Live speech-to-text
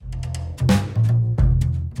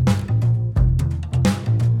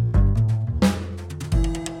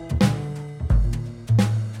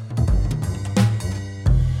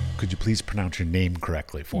please pronounce your name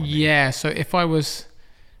correctly for me? Yeah, so if I was...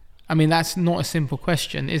 I mean, that's not a simple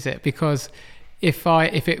question, is it? Because if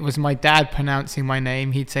it was my dad pronouncing my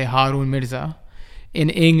name, he'd say Haroon Mirza. In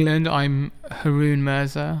England, I'm Haroon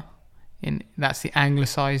Mirza. That's the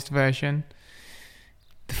anglicised version.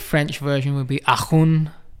 The French version would be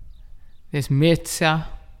Haroon. There's Mirza.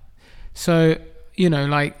 So,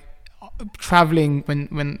 like traveling,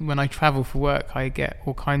 when I travel for work, I get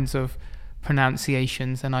all kinds of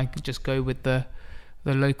pronunciations, and I could just go with the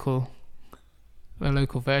local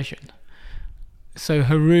version. So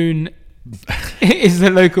Haroon is the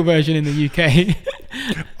local version in the UK.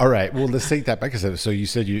 All right. Well, let's take that back a second. So you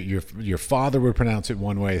said your father would pronounce it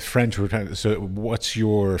one way, French would pronounce it. So what's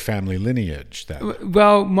your family lineage then?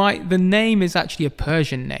 Well, the name is actually a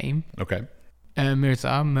Persian name. Okay.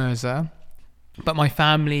 Mirza. But my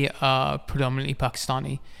family are predominantly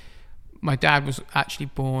Pakistani. My dad was actually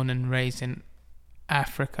born and raised in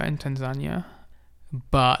Africa, in Tanzania.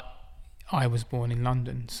 But I was born in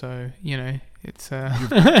London, so it's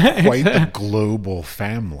quite a global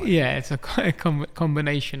family. Yeah, it's a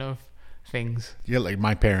combination of things. Yeah, like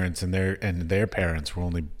my parents and their parents were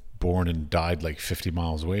only born and died like 50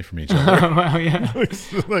 miles away from each other. Well, yeah.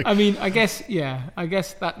 I mean, I guess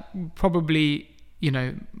that probably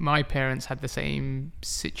my parents had the same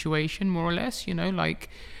situation more or less.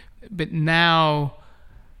 But now,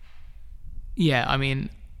 yeah, I mean.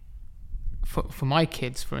 For my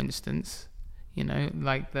kids, for instance,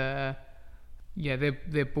 like they're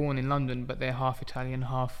born in London, but they're half Italian,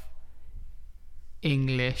 half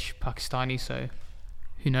English, Pakistani. So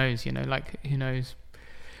who knows? Who knows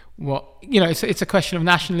what? It's a question of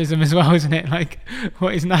nationalism as well, isn't it? Like,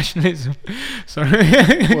 what is nationalism? Sorry.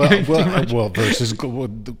 well, versus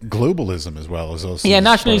globalism as well as also. Yeah,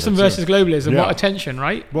 nationalism versus globalism. Yeah. What a tension,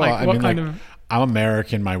 right? Well, I'm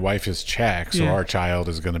American, my wife is Czech, so our child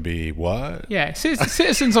is going to be what? Yeah,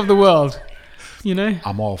 citizens of the world,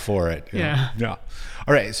 I'm all for it. Yeah.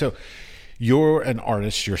 All right, so you're an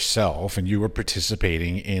artist yourself, and you were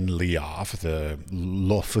participating in LIAF, the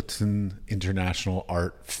Lofoten International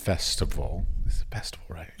Art Festival. It's a festival,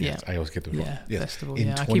 right? Yeah. Yes, I always get the wrong. Yeah, festival.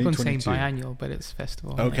 Yeah, I keep on saying biannual, but it's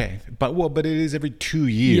festival. Okay, but it is every 2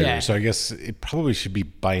 years, so I guess it probably should be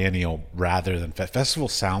biennial rather than festival.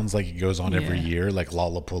 Sounds like it goes on every year, like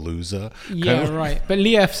Lollapalooza. Yeah, right. But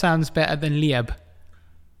LIAF sounds better than Liab.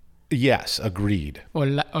 Yes, agreed. Or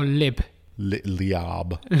Lib.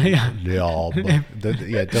 Liab.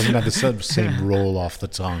 It doesn't have the same roll off the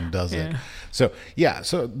tongue, does it? So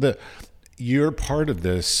you're part of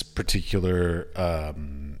this particular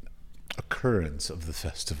occurrence of the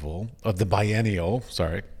festival, of the biennial.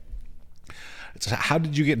 Sorry. So how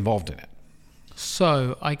did you get involved in it?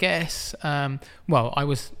 So I guess, I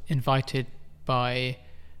was invited by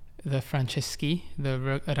the Franceschi,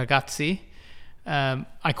 the ragazzi.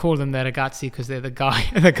 I call them the ragazzi because they're the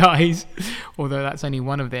guys, although that's only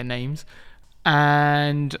one of their names.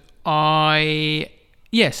 And so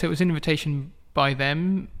it was an invitation by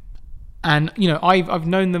them. And, I've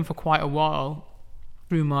known them for quite a while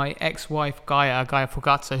through my ex-wife, Gaia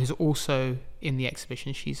Fogazza, who's also in the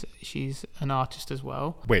exhibition. She's an artist as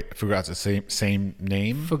well. Wait, Fogazza, same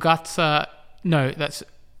name? Fogazza, no, that's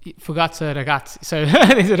Fogazza Ragazzi. So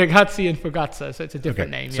there's a Ragazzi and Fogazza, so it's a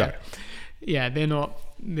different name. Sorry. Yeah, they're not,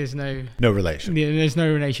 there's no relation. Yeah, there's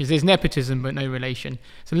no relation. There's nepotism, but no relation.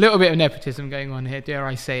 It's a little bit of nepotism going on here, dare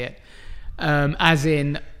I say it. As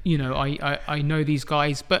in, I know these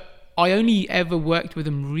guys, but I only ever worked with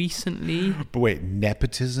them recently. But wait,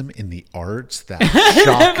 nepotism in the arts? That's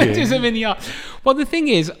shocking. Nepotism in the arts. Well, the thing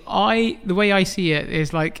is, the way I see it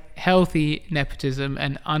is like healthy nepotism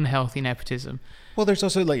and unhealthy nepotism. Well, there's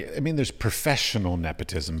also there's professional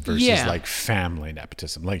nepotism versus like family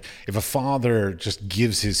nepotism. Like if a father just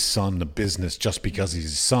gives his son a business just because he's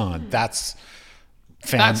his son, that's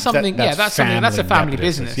something. That's a family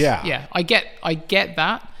business. Yeah. I get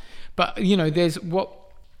that, but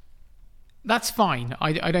that's fine.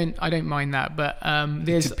 I don't mind that, but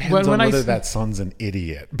there's it depends on whether that son's an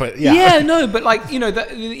idiot. But in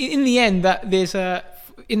the end, that there's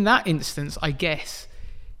in that instance, I guess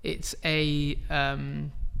it's a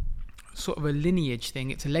sort of a lineage thing.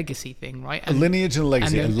 It's a legacy thing, right? A lineage and a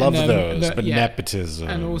legacy. I love those, but nepotism.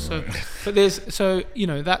 And also, but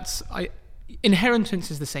that's inheritance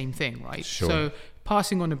is the same thing, right? Sure. So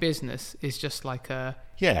passing on a business is just like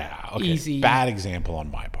Yeah. Okay. easy. Bad example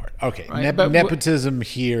on my part. Okay. Right, Nepotism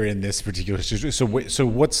here in this particular situation. So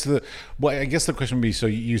what's the? Well, I guess the question would be: so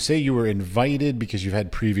you say you were invited because you've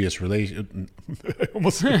had previous relations,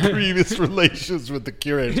 almost previous relations with the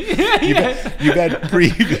curator. You've had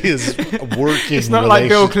previous working. It's not like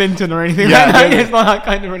Bill Clinton or anything. Yeah, like that. no. It's not that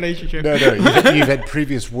kind of relationship. No. You've had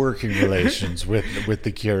previous working relations with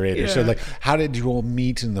the curator. Yeah. So like, how did you all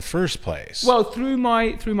meet in the first place? Well, through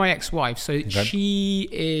my ex-wife. So she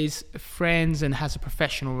is friends and has a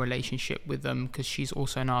professional relationship with them because she's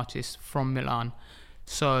also an artist from Milan.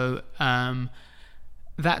 So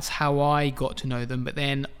that's how I got to know them. But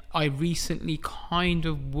then I recently kind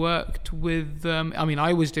of worked with them. I mean,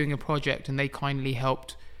 I was doing a project and they kindly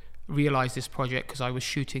helped realize this project because I was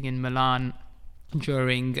shooting in Milan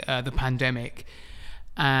during the pandemic,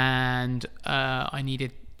 and I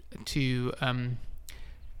needed to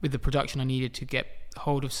with the production I needed to get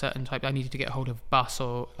hold of certain type. I needed to get hold of bus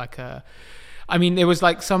or like there was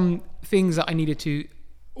like some things that I needed to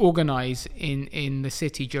organize in the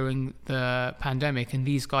city during the pandemic, and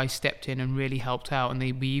these guys stepped in and really helped out, and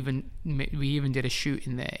we even did a shoot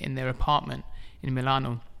in their apartment in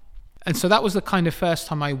Milano. And so that was the kind of first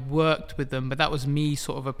time I worked with them, but that was me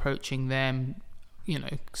sort of approaching them,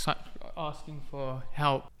 asking for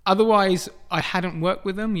help. Otherwise, I hadn't worked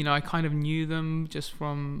with them. I kind of knew them just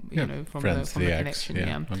from from the connection.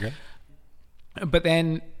 Yeah. Okay. But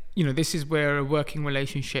then, this is where a working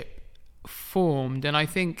relationship formed, and I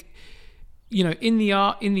think, in the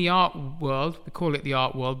art world, we call it the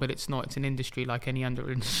art world, but it's not. It's an industry like any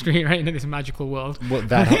other industry, right? In this magical world. Well,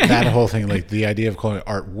 that whole thing, like the idea of calling it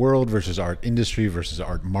art world versus art industry versus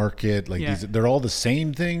art market, they're all the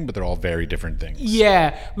same thing, but they're all very different things.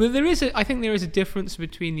 Yeah, well, I think there is a difference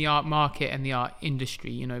between the art market and the art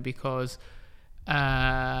industry, because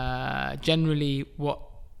generally what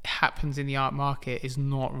happens in the art market is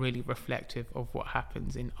not really reflective of what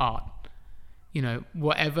happens in art.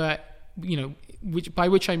 Whatever.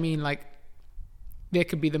 Which I mean, like, there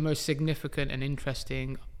could be the most significant and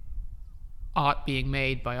interesting art being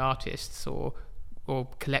made by artists or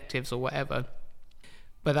collectives or whatever,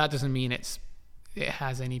 but that doesn't mean it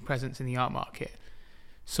has any presence in the art market.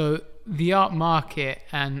 So the art market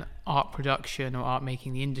and art production or art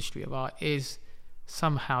making, the industry of art, is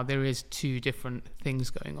somehow there is two different things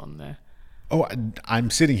going on there. Oh, I'm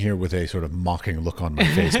sitting here with a sort of mocking look on my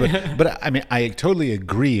face, but I mean, I totally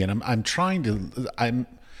agree, and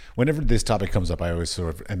whenever this topic comes up, I always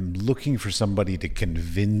sort of am looking for somebody to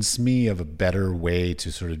convince me of a better way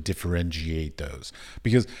to sort of differentiate those,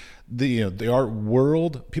 because the art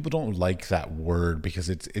world, people don't like that word because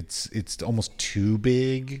it's almost too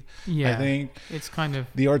big. Yeah, I think it's kind of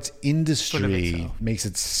the arts industry makes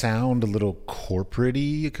it sound a little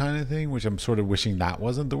corporate-y kind of thing, which I'm sort of wishing that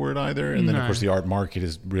wasn't the word either. And then of course the art market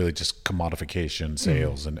is really just commodification,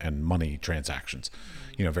 sales, and money transactions.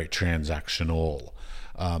 Very transactional.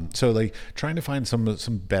 So like trying to find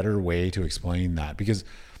some better way to explain that, because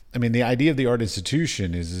I mean, the idea of the art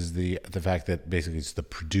institution is the fact that basically it's the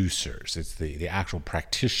producers, it's the actual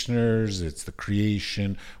practitioners, it's the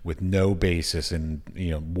creation with no basis in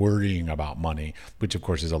worrying about money, which of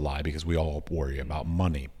course is a lie because we all worry about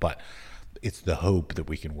money, but it's the hope that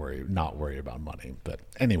we can not worry about money. But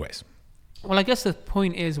anyways, well, I guess the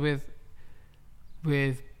point is with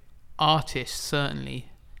artists certainly,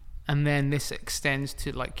 and then this extends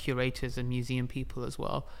to like curators and museum people as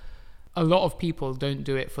well. A lot of people don't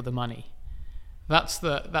do it for the money.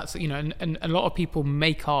 And a lot of people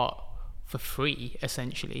make art for free,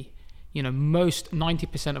 essentially. Most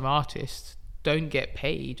 90% of artists don't get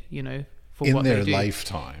paid, for what they do.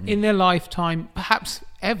 In their lifetime, perhaps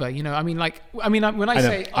ever. When I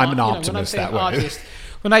say I'm an optimist that way.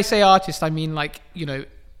 When I say artist, I mean like,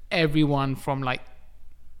 everyone from like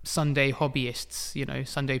Sunday hobbyists,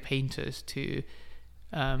 Sunday painters to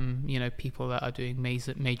people that are doing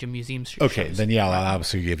major museum shows. Okay, then I'll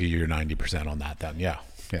absolutely give you your 90% on that then. Yeah.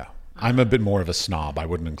 I'm a bit more of a snob. I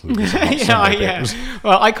wouldn't include this. Yeah.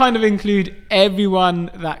 Well, I kind of include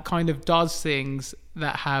everyone that kind of does things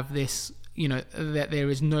that have this, that there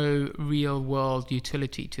is no real world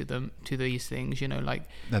utility to them, to these things, like.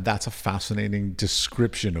 Now that's a fascinating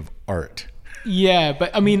description of art. Yeah,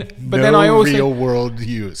 but no then I also real world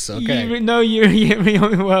use. Okay. No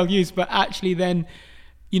real world use, but actually then,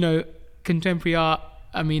 contemporary art,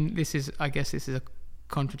 I guess this is a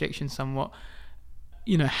contradiction somewhat,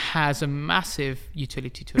 has a massive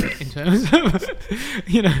utility to it in terms of,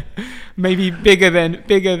 maybe bigger than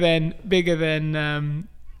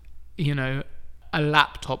a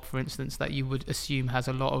laptop, for instance, that you would assume has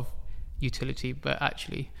a lot of utility, but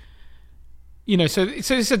actually So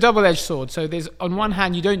it's a double-edged sword. So there's, on one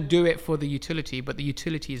hand, you don't do it for the utility, but the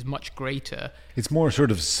utility is much greater. It's more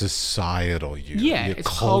sort of societal use. Yeah, it's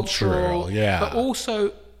cultural, but yeah.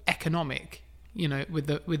 also economic.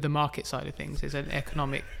 With the market side of things, there's an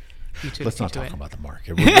economic utility. Let's not to talk it. about the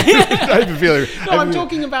market. I have a feeling. No, I'm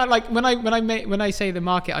talking about like when I say the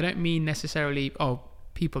market, I don't mean necessarily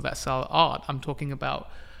people that sell art. I'm talking about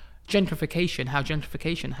gentrification, how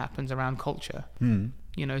gentrification happens around culture.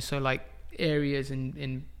 So like areas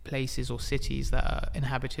in places or cities that are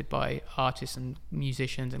inhabited by artists and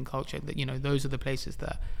musicians and culture, that those are the places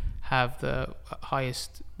that have the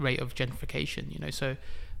highest rate of gentrification. So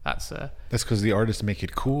that's because the artists make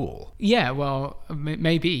it cool. Yeah, well,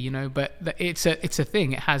 maybe, but it's a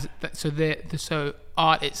thing. It has so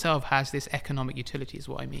art itself has this economic utility, is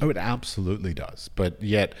what I mean. Oh, it absolutely does. But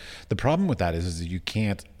yet the problem with that is that you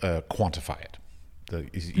can't quantify it.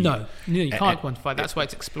 No, you can't quantify. That's why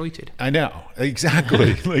it's exploited. I know,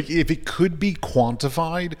 exactly. Like if it could be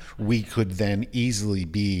quantified, we could then easily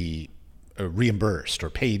be reimbursed or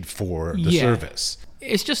paid for the service.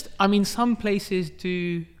 It's just, some places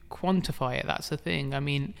do quantify it. That's the thing.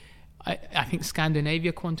 I think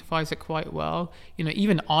Scandinavia quantifies it quite well.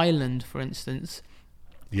 Even Ireland, for instance.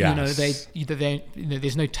 Yes. They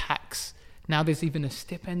there's no tax. Now there's even a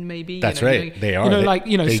stipend, maybe. That's right. They are.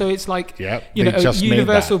 So it's like, a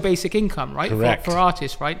universal basic income, right? Correct. For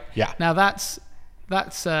artists, right? Yeah. Now that's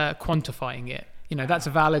quantifying it. That's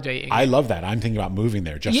validating. I love that. I'm thinking about moving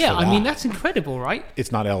there just for that. Yeah, that's incredible, right?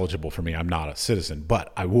 It's not eligible for me. I'm not a citizen,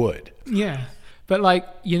 but I would. Yeah. But like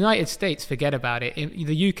United States, forget about it. In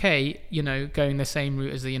the UK, going the same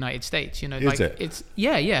route as the United States, Is it? It's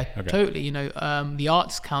okay. Totally. The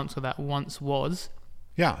Arts Council that once was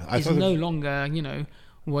is no longer,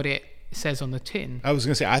 what it says on the tin. I was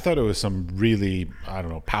going to say, I thought it was some really,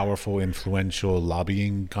 powerful, influential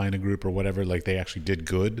lobbying kind of group or whatever. Like they actually did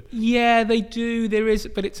good. Yeah, they do. There is,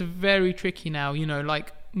 but it's very tricky now.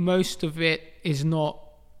 Like most of it is not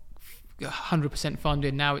 100%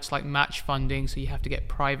 funded. Now it's like match funding, so you have to get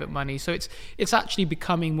private money. So it's actually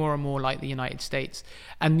becoming more and more like the United States.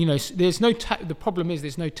 And there's no the problem is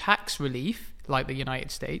there's no tax relief like the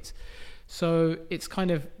United States. So it's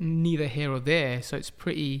kind of neither here or there. So it's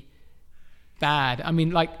pretty bad.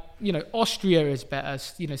 Austria is better.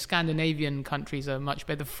 Scandinavian countries are much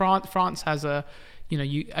better. France has a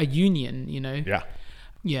union.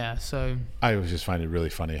 Yeah. So I always just find it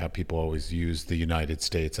really funny how people always use the United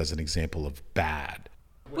States as an example of bad.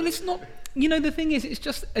 Well, it's not. The thing is, it's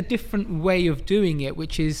just a different way of doing it,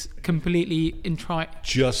 which is completely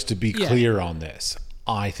Just to be clear on this,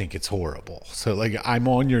 I think it's horrible. So I'm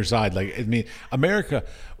on your side. America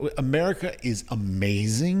is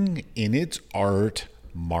amazing in its art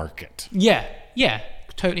market. Yeah,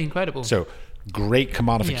 totally incredible. So great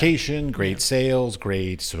commodification, great sales,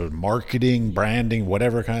 great sort of marketing, branding,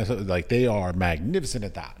 whatever kind of stuff. They are magnificent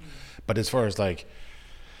at that. But as far as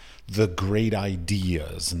the great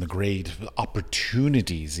ideas and the great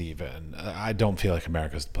opportunities even, I don't feel like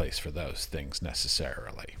America's the place for those things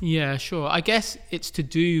necessarily. Yeah, sure. I guess it's to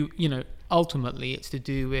do, ultimately it's to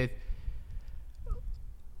do with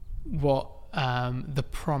what the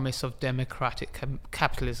promise of democratic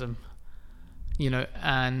capitalism,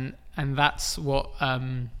 and that's what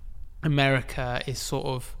America is sort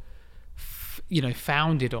of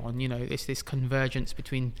founded on. It's this convergence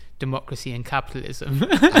between democracy and capitalism.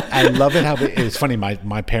 I love it how it's funny.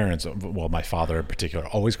 My parents, well, my father in particular,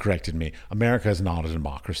 always corrected me. America is not a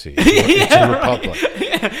democracy. It's a republic.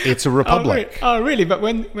 Yeah. It's a republic. Oh, really? But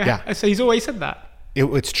so he's always said that.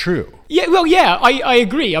 It's true. Yeah. Well, yeah. I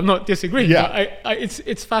agree. I'm not disagreeing. Yeah. But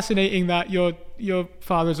it's fascinating that your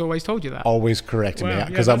father's always told you that. Always correcting me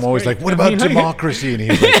because I'm always great. What about democracy? And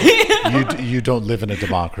he's like, you don't live in a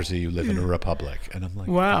democracy. You live in a republic. And I'm like,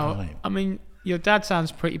 wow. Fine. Your dad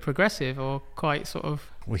sounds pretty progressive, or quite sort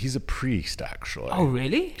of. Well, he's a priest, actually. Oh,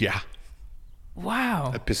 really? Yeah.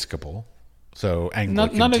 Wow. Episcopal. So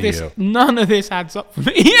Anglican. None of this adds up for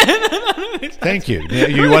me. Thank you.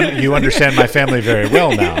 You understand my family very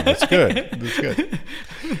well now. That's good.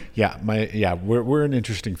 Yeah, we're an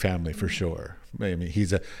interesting family for sure.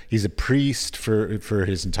 He's a priest for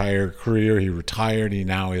his entire career. He retired. He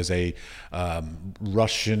now is a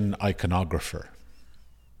Russian iconographer.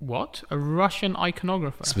 What? A Russian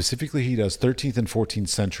iconographer? Specifically, he does 13th and 14th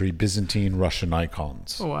century Byzantine Russian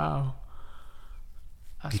icons. Oh, wow.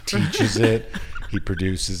 He teaches it. He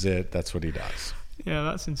produces it. That's what he does. Yeah,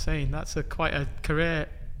 that's insane. That's quite a career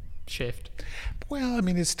shift. Well,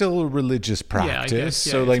 it's still a religious practice. Yeah, I guess,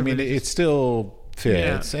 so, it still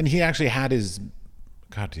fits. Yeah. And he actually had his...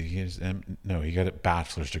 he got a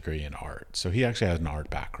bachelor's degree in art. So he actually has an art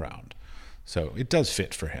background. So it does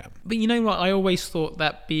fit for him. But you know what? I always thought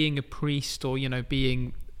that being a priest or,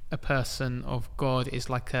 being a person of God is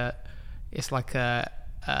like a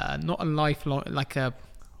not a lifelong, like a,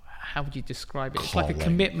 how would you describe it? It's like a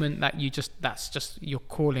commitment that that's just your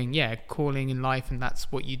calling in life, and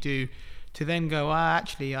that's what you do. To then go,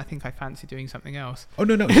 actually, I think I fancy doing something else. Oh,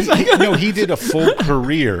 no. He did a full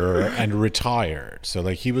career and retired. So,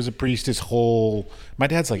 like, he was a priest his whole... My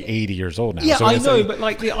dad's, like, 80 years old now. Yeah, so I know, but,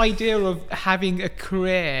 like, the idea of having a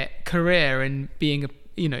career and being a...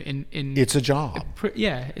 It's a job.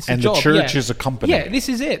 It's a job. And the church is a company. Yeah, this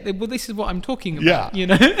is it. Well, this is what I'm talking about,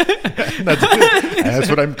 That's good. That's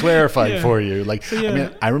what I'm clarifying for you. Like,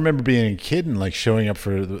 I remember being a kid and, like, showing up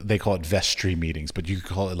for, they call it vestry meetings, but you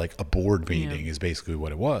could call it, like, a board meeting is basically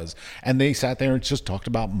what it was. And they sat there and just talked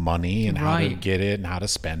about money and how to get it and how to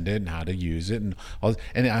spend it and how to use it. And all,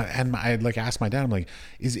 and I like, asked my dad, I'm like,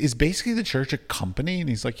 is basically the church a company? And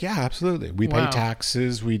he's like, yeah, absolutely. We pay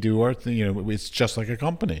taxes. We do our thing. It's just like a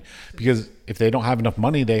company, because if they don't have enough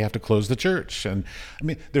money, they have to close the church. And I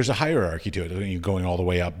mean, there's a hierarchy to it. You're going all the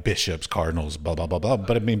way up, bishops, cardinals, blah blah blah blah.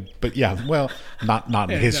 But I mean, not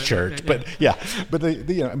in his church, but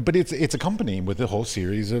it's a company with a whole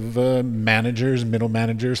series of managers, middle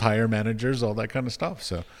managers, higher managers, all that kind of stuff.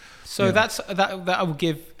 So that will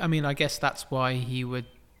give. I mean, I guess that's why he would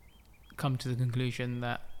come to the conclusion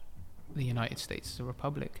that the United States is a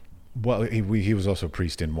republic. Well, he was also a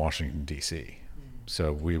priest in Washington, D.C.,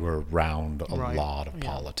 so we were around a lot of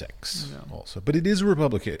politics also. But it is a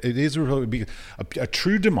republic. It is a republic because a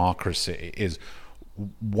true democracy is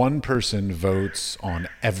one person votes on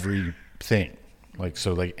everything. Like,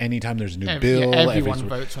 so, like, anytime there's a new bill, everyone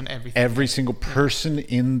votes on everything. Every single person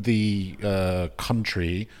in the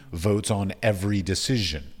country votes on every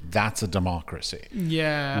decision. That's a democracy.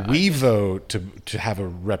 Yeah. We vote to have a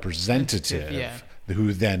representative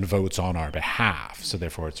who then votes on our behalf. So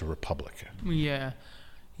therefore it's a republic. Yeah.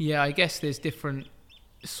 I guess there's different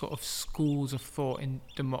sort of schools of thought in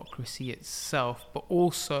democracy itself, but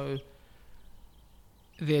also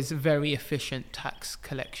there's a very efficient tax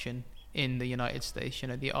collection in the United States.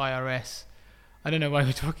 The IRS. I don't know why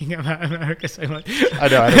we're talking about America so much. I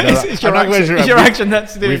know. It's your action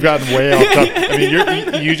that's doing. We've gotten way off topic. I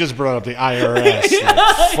mean, you just brought up the IRS.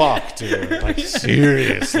 Like, fuck, dude. Like,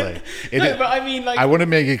 seriously. But I mean, like, I want to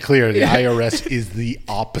make it clear: the IRS is the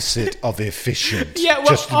opposite of efficient. Yeah. Well,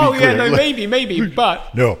 just to be clear. No, maybe,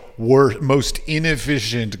 but no, most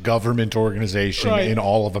inefficient government organization in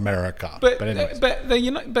all of America. But anyways. But the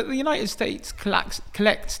United States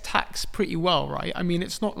collects tax pretty well, right? I mean,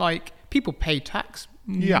 it's not like people pay tax,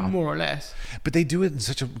 more or less. But they do it in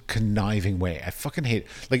such a conniving way. I fucking hate it.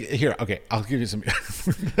 Like, here, okay, I'll give you some...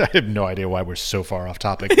 I have no idea why we're so far off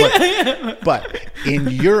topic. But in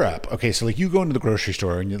Europe, okay, so, like, you go into the grocery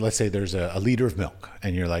store and let's say there's a liter of milk.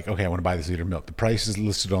 And you're like, okay, I want to buy this liter of milk. The price is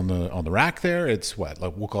listed on the rack there. It's what?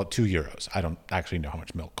 Like, we'll call it €2. I don't actually know how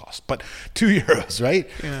much milk costs. But €2, right?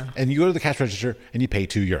 Yeah. And you go to the cash register and you pay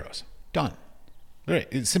 €2. Done. Right.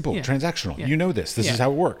 It's simple, transactional. Yeah. You know this. This is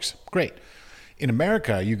how it works. Great. In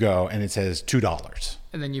America, you go and it says $2.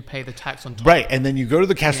 And then you pay the tax on top. Right. And then you go to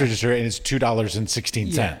the cash register and it's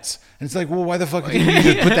 $2.16. Yeah. And it's like, well, why the fuck didn't you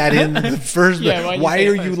just put that in the first place? Why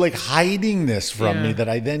are you, like, hiding this from me that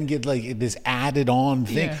I then get, like, this added on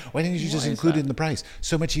thing? Yeah. Why didn't you just include it in the price?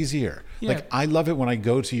 So much easier. Yeah. Like, I love it when I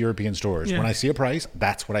go to European stores. Yeah. When I see a price,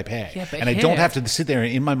 that's what I pay. Yeah, and I don't have to sit there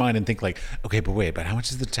in my mind and think, like, okay, but how much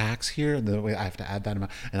is the tax here? And the way I have to add that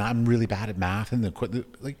amount. And I'm really bad at math and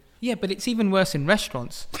like. Yeah, but it's even worse in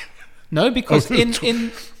restaurants. No, because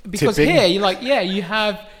because here you're like, you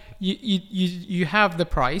have you have the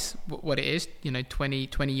price, what it is, 20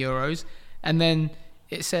 euros, and then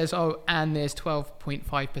it says, and there's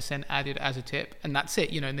 12.5% added as a tip, and that's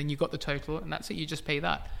it, and then you got the total, and that's it. You just pay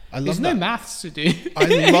that. There's no maths to do.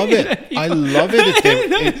 I love it. I love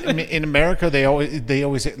it. In America, they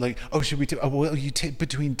always say, like, should we take? Well, you take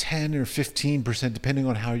between 10 or 15%, depending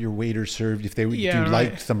on how your waiter served, if they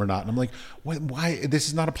liked them or not. And I'm like, why? This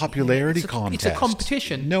is not a popularity contest. It's a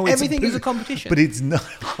competition. No, everything is a competition. But it's not.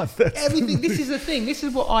 Everything. This is the thing. This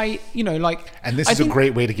is what like. And this is a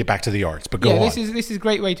great way to get back to the arts. But go on. This is a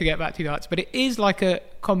great way to get back to the arts. But it is like a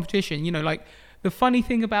competition. Like the funny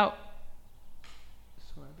thing about.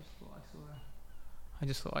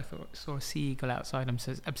 I saw a seagull outside. I'm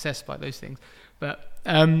so obsessed by those things, but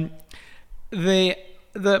the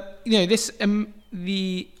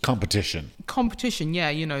competition.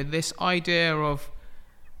 Yeah, this idea of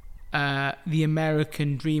the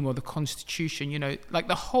American dream or the Constitution. Like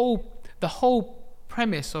the whole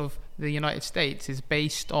premise of the United States is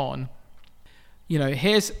based on,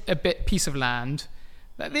 here's a piece of land.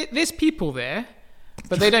 There's people there,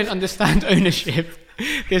 but they don't understand ownership.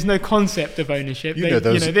 There's no concept of ownership.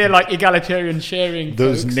 They're like egalitarian sharing.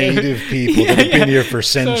 Those folks. native people that have been here for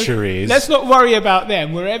centuries. So let's not worry about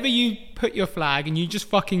them. Wherever you put your flag and you just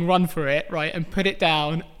fucking run for it, right, and put it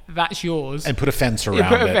down, that's yours. And put a fence around it.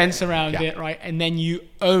 You put a fence around it, right, and then you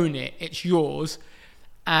own it. It's yours.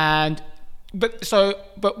 But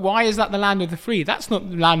why is that the land of the free? That's not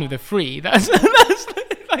the land of the free. That's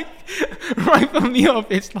like right from the off.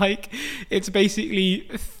 It's basically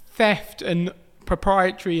theft and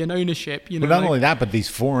proprietary and ownership. But not only that, but these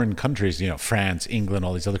foreign countries, France, England,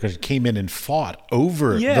 all these other countries came in and fought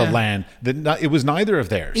over the land that it was neither of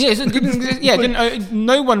theirs.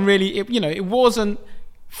 No one really. It wasn't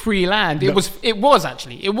free land. It was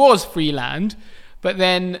free land. But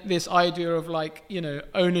then this idea of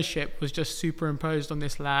ownership was just superimposed on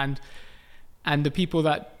this land, and the people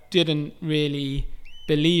that didn't really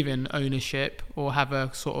believe in ownership or have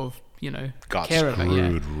a sort of got care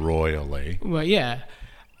screwed royally. Well, yeah.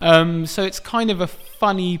 So it's kind of a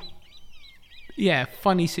funny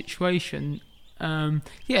situation. So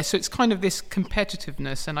it's kind of this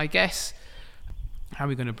competitiveness, and I guess. How are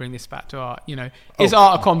we going to bring this back to art? Is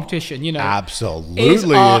art a competition? Absolutely, is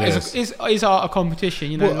art a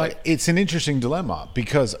competition? It's an interesting dilemma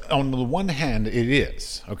because on the one hand, it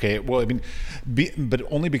is okay. Well, I mean, but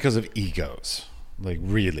only because of egos.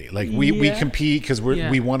 We compete because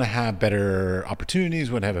we want to have better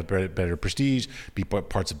opportunities, we want to have a better prestige, be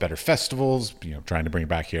parts of better festivals, trying to bring it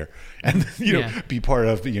back here, and be part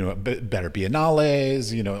of better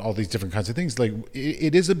biennales, all these different kinds of things.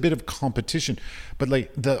 It is a bit of competition, but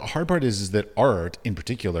the hard part is that art in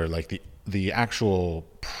particular, the actual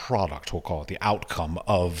product, we'll call it, the outcome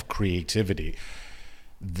of creativity,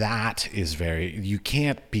 that is you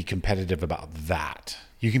can't be competitive about that.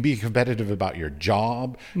 You can be competitive about your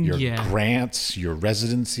job, your grants, your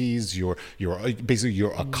residencies, your basically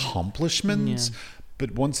your accomplishments. Yeah.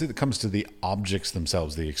 But once it comes to the objects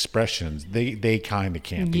themselves, the expressions, they kind of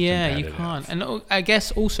can't be competitive. Yeah, you can't. And I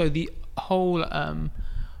guess also the whole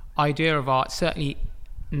idea of art, certainly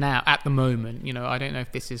now at the moment, I don't know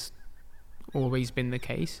if this has always been the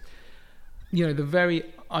case. The very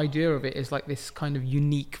idea of it is like this kind of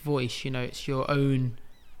unique voice. It's your own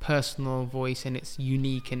personal voice, and it's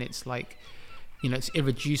unique, and it's it's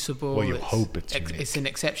irreducible. Well, you hope it's unique. It's an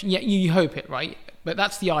exception. Yeah, you hope it, right? But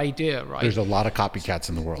that's the idea, right? There's a lot of copycats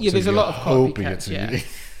in the world. Yeah, there's a lot of copycats. Yeah.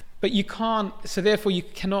 But you can't. So therefore, you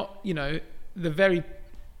cannot. The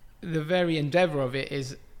very endeavor of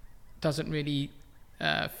it doesn't really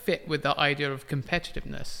fit with the idea of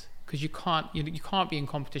competitiveness, because you can't be in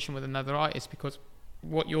competition with another artist because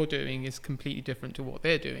what you're doing is completely different to what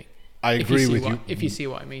they're doing. I agree with you. If you see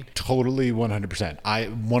what I mean. Totally,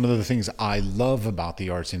 100%. One of the things I love about the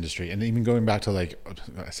arts industry, and even going back to I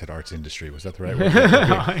said arts industry, was that the right word?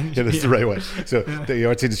 Yeah, that's the right way. So the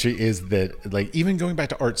arts industry is that, even going back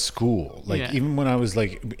to art school, even when I was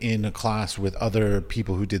in a class with other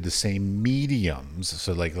people who did the same mediums,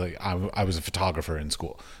 so I was a photographer in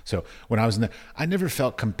school. So when I was I never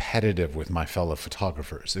felt competitive with my fellow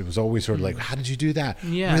photographers. It was always sort of how did you do that?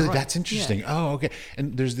 Yeah, really, right. That's interesting. Yeah. Oh, okay.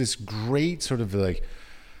 And there's this great sort of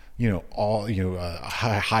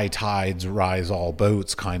high tides rise all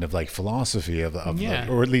boats kind of philosophy of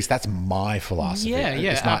or at least that's my philosophy.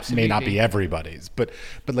 It's may not be everybody's, but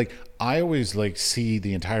I always see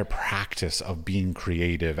the entire practice of being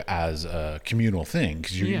creative as a communal thing,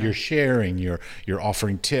 because you're sharing, you're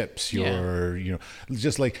offering tips, you're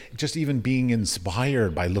just even being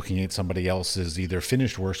inspired by looking at somebody else's either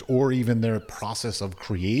finished works or even their process of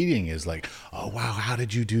creating is oh wow, how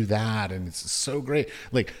did you do that? And it's so great.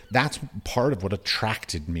 That's part of what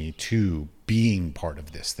attracted me to being part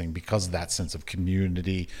of this thing, because of that sense of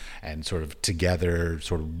community and sort of together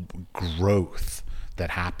sort of growth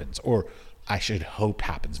that happens, or I should hope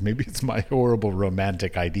happens. Maybe it's my horrible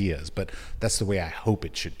romantic ideas, but that's the way I hope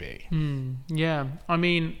it should be. Yeah, I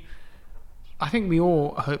mean, I think we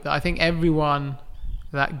all hope that. I think everyone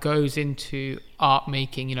that goes into art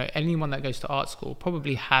making, anyone that goes to art school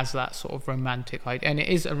probably has that sort of romantic idea, and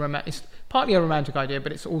it's partly a romantic idea,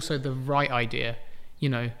 but it's also the right idea.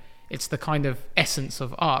 It's the kind of essence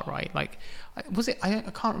of art, right? Was it? I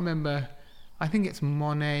can't remember. I think it's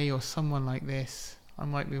Monet or someone like this. I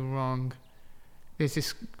might be wrong. There's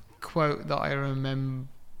this quote that I remember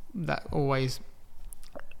that always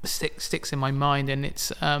sticks in my mind, and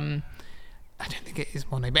it's I don't think it is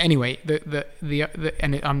Monet, but anyway,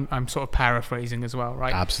 I'm sort of paraphrasing as well,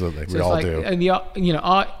 right? Absolutely, so we all do. And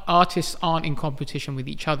artists aren't in competition with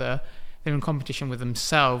each other. they're in competition with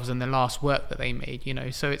themselves and the last work that they made, you know.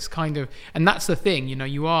 So it's kind of, and that's the thing, you know,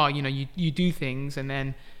 you do things and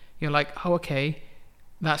then you're like, oh, okay,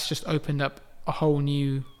 that's just opened up a whole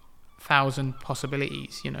new 1,000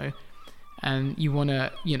 possibilities, you know. And you want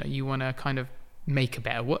to kind of make a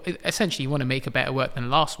better work. Essentially, you want to make a better work than the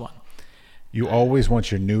last one. You always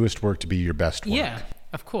want your newest work to be your best work. Yeah,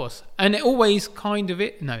 of course. And it always kind of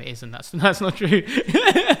no, it isn't. That's not true.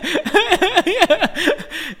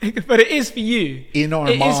 But it is for you. In our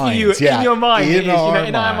minds. It is for you. Yeah. In your mind. In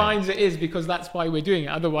our minds it is, because that's why we're doing it.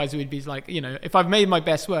 Otherwise it would be like, you know, if I've made my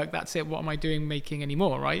best work, that's it. What am I doing making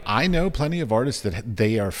anymore, right? I know plenty of artists that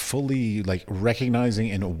they are fully like recognizing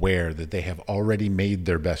and aware that they have already made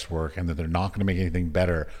their best work and that they're not going to make anything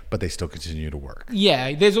better, but they still continue to work.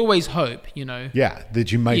 Yeah, there's always hope, you know. Yeah,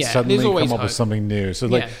 that you might suddenly come up with something new. So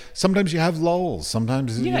like sometimes you have lulls.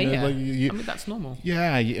 Sometimes like I mean, that's normal.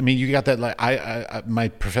 Yeah, I mean you got that, like my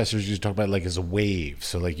professors used to talk about it like as a wave.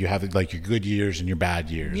 So like you have like your good years and your bad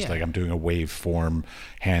years. Yeah. Like I'm doing a wave form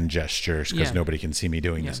hand gestures because nobody can see me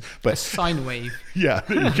doing this. But a sine wave. Yeah,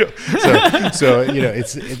 there you go. So you know, I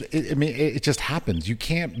mean, it just happens. You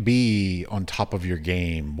can't be on top of your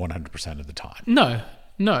game 100% of the time. No,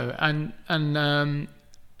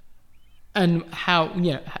 and how,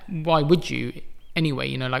 you know, why would you anyway?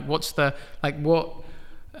 You know, like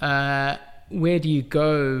where do you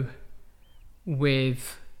go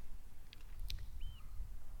with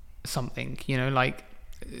something, you know, like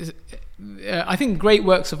I think great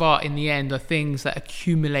works of art in the end are things that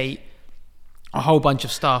accumulate a whole bunch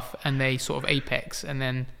of stuff and they sort of apex, and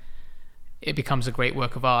then it becomes a great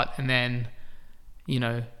work of art, and then, you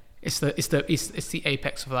know, it's the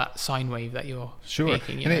apex of that sine wave that you're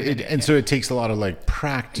making, and so it takes a lot of like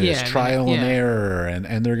practice, trial and error,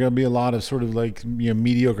 and there are going to be a lot of sort of like, you know,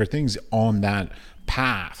 mediocre things on that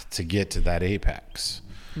path to get to that apex.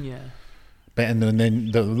 Yeah. But and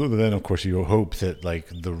then of course you hope that like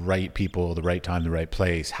the right people, the right time, the right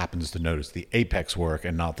place happens to notice the apex work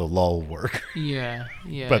and not the lull work. Yeah,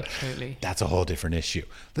 but totally. That's a whole different issue.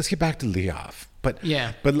 Let's get back to LIAF. But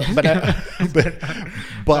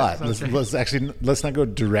let's not go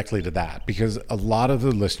directly to that, because a lot of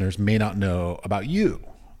the listeners may not know about you.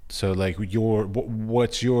 So like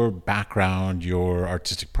what's your background, your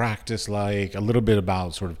artistic practice, like a little bit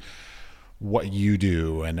about sort of what you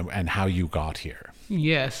do and how you got here.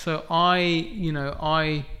 Yeah, so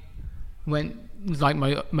I went, like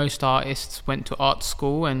most artists, went to art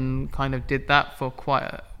school and kind of did that for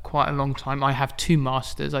quite a long time. I have 2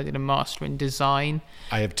 masters. I did a master in design.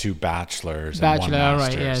 I have 2 bachelors and 1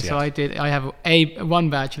 master's. Right, yeah. So I have 1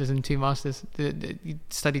 bachelor's and 2 masters.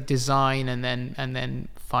 Studied design and then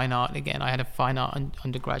fine art again. I had a fine art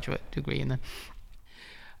undergraduate degree, and then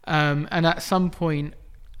and at some point,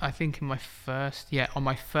 I think on my first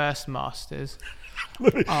master's,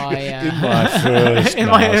 in my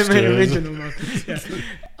original master's,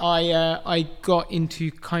 I got into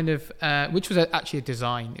kind of which was actually a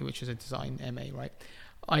design MA, right?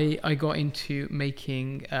 I got into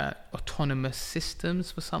making autonomous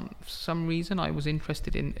systems for some reason. I was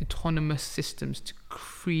interested in autonomous systems to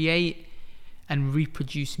create and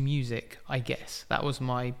reproduce music. I guess that was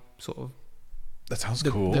my sort of, that sounds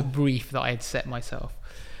cool, the brief that I had set myself.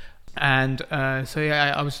 And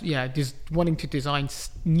I was just wanting to design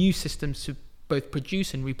new systems to both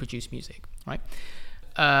produce and reproduce music, right?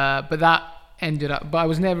 But that ended up. But I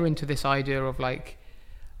was never into this idea of like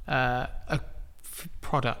a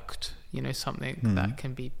product, you know, something that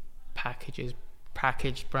can be packaged,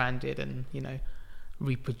 branded, and, you know,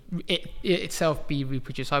 it itself be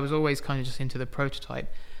reproduced. I was always kind of just into the prototype,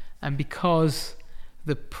 and because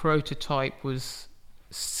the prototype was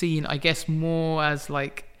seen, I guess, more as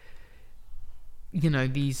like, you know,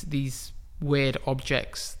 these weird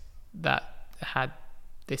objects that had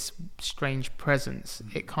this strange presence,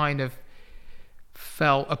 it kind of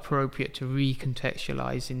felt appropriate to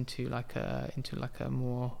recontextualize into like a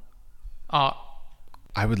more art.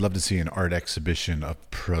 I would love to see an art exhibition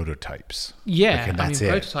of prototypes. Yeah, like, that's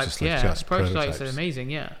prototypes. Prototypes are amazing.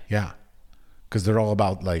 Yeah. Yeah, because they're all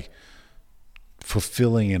about like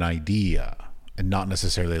fulfilling an idea, and not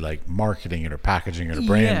necessarily like marketing it or packaging it or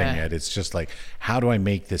branding it. It's just like, how do I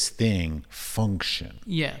make this thing function?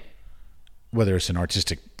 Yeah. Whether it's an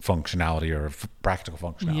artistic functionality or a practical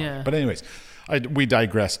functionality. Yeah. But anyways, we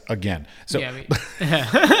digress again. So,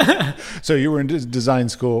 so you were in design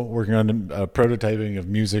school working on prototyping of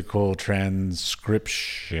musical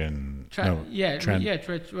transcription. Reproduction.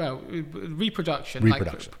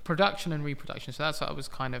 Like production and reproduction. So that's what I was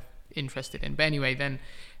kind of interested in. But anyway, then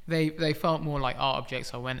they felt more like art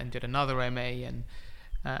objects. I went and did another MA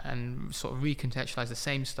and sort of recontextualized the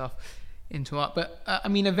same stuff into art. But I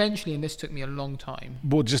mean, eventually, and this took me a long time.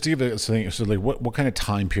 Well, just to give it something, so like what kind of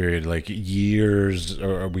time period, like years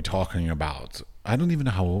are we talking about? I don't even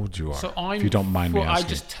know how old you are. So if you don't mind me asking. I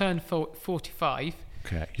just turned 45.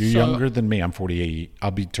 Okay, you're younger than me. I'm 48. I'll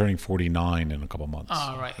be turning 49 in a couple months.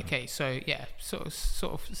 Oh, right. Okay, so yeah, sort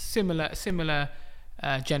of similar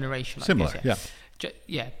generation. Similar, I guess,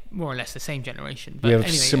 yeah, more or less the same generation. But we have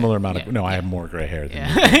anyway, similar amount of. No, I have more gray hair than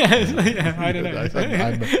you. I don't know.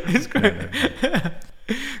 It's great. No.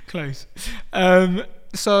 Close.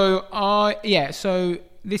 So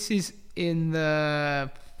this is in the,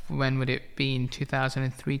 when would it be, in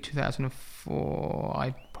 2003, 2004?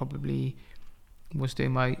 I probably was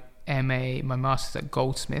doing my MA, my master's at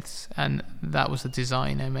Goldsmiths, and that was a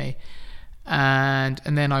design MA. And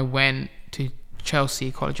then I went to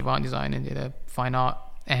Chelsea College of Art and Design and did a fine art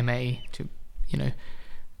MA to,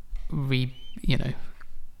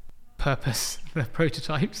 purpose the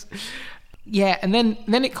prototypes. Yeah, and then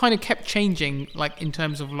it kind of kept changing, like in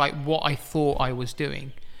terms of like what I thought I was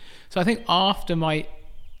doing. So I think after my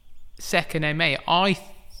second MA, I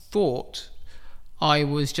thought I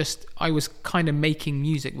was kind of making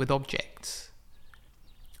music with objects,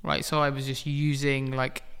 right? So I was just using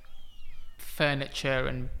like furniture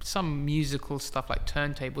and some musical stuff like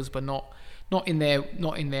turntables, but not in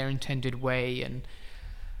their intended way, and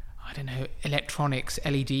I don't know, electronics,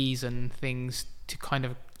 LEDs and things to kind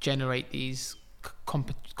of generate these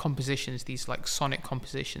compositions, these like sonic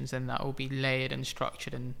compositions, and that will be layered and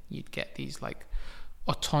structured, and you'd get these like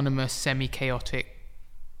autonomous, semi-chaotic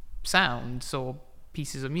sounds or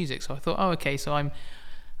pieces of music. So I thought, oh, okay, so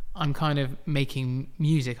I'm kind of making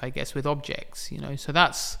music, I guess, with objects, So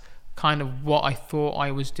that's kind of what I thought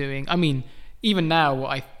I was doing. I mean, even now,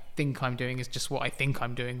 what I think I'm doing is just what I think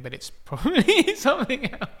I'm doing, but it's probably something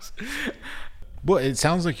else. Well, it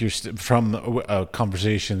sounds like you're from a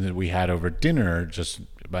conversation that we had over dinner just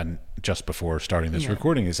before starting this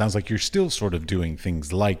recording. It sounds like you're still sort of doing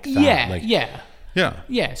things like that.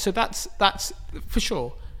 Yeah. So that's for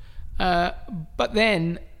sure. But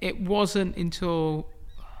then it wasn't until,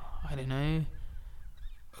 I don't know,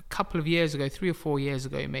 a couple of years ago, 3 or 4 years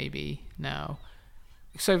ago maybe now.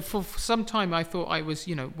 So for some time I thought I was,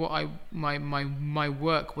 my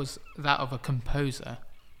work was that of a composer,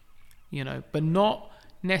 but not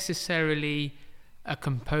necessarily a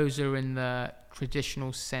composer in the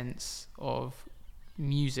traditional sense of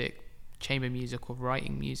music, chamber music or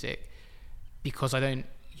writing music, because I don't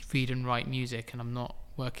read and write music and I'm not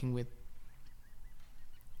working with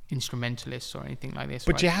instrumentalists or anything like this.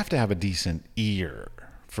 But you have to have a decent ear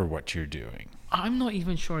for what you're doing. I'm not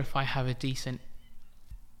even sure if I have a decent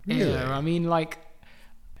ear. I mean, like,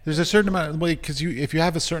 there's a certain amount of, because if you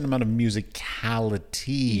have a certain amount of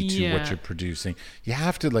musicality to what you're producing, you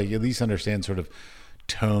have to like at least understand sort of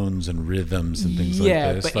tones and rhythms and things like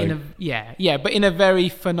this. But but in a very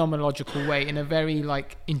phenomenological way, in a very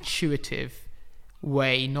like intuitive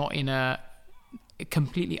way, not in a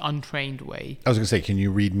completely untrained way. I was going to say, can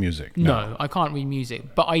you read music? No, I can't read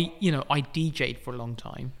music, but I DJ'd for a long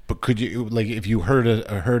time. But could you, like, if you heard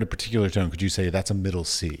a particular tone, could you say that's a middle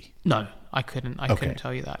C? No, I couldn't. I couldn't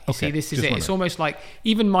tell you that. You see, this is it. It's almost like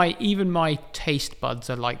even my taste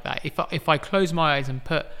buds are like that. If I close my eyes and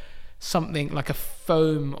put something like a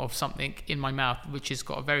foam of something in my mouth, which has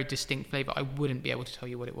got a very distinct flavor, I wouldn't be able to tell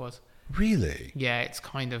you what it was. Really? Yeah, it's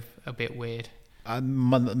kind of a bit weird.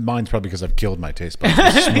 Mine's probably because I've killed my taste buds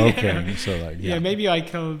with smoking. So like, yeah, maybe I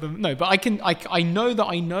killed them. No, but I know that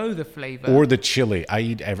I know the flavor. Or the chili.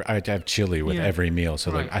 I have chili with every meal. So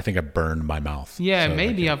like, I think I burned my mouth. Yeah, so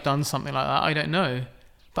maybe I've done something like that. I don't know,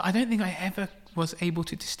 but I don't think I ever was able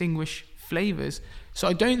to distinguish flavors. So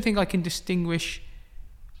I don't think I can distinguish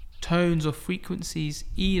tones or frequencies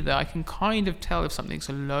either. I can kind of tell if something's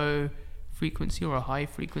a low frequency or a high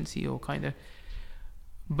frequency or kind of.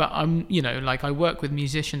 But I'm, like I work with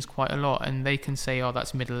musicians quite a lot, and they can say, "Oh,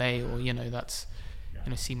 that's middle A," or that's,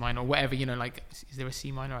 C minor, or whatever. Like, is there a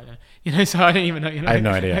C minor? I don't know. So I don't even know. I have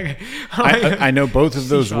no idea. Okay. I know both of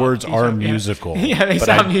those words are musical. Yeah, they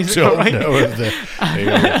sound musical, right? Know if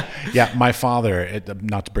yeah, my father.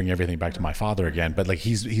 Not to bring everything back to my father again, but like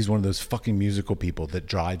he's one of those fucking musical people that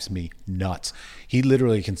drives me nuts. He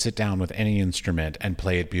literally can sit down with any instrument and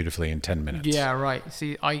play it beautifully in 10 minutes. Yeah, right.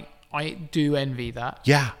 See, I do envy that.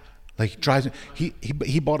 Yeah. Like drives.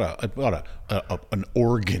 He bought an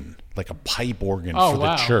organ, like a pipe organ for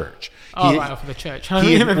the church. For the church. For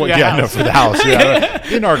the house. Yeah,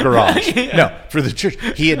 in our garage. Yeah. No, for the church.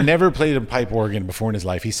 He had never played a pipe organ before in his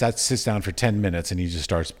life. He sits down for 10 minutes and he just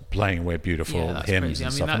starts playing away beautiful hymns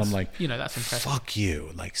and stuff. And I'm like, that's impressive. Fuck you.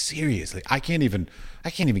 Like, seriously, I can't even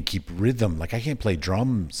keep rhythm. Like, I can't play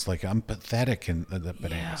drums. Like, I'm pathetic in the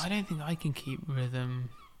bananas. Yeah, I don't think I can keep rhythm.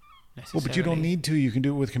 Well, but you don't need to. You can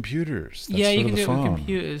do it with computers. That's you can do it with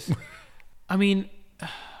computers. I mean,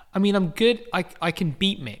 I'm good. I can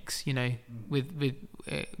beat mix, with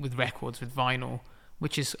records, with vinyl,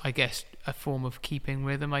 which is, I guess, a form of keeping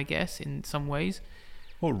rhythm, I guess, in some ways.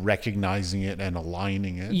 Well, recognizing it and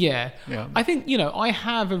aligning it. Yeah. I think, I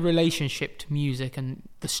have a relationship to music and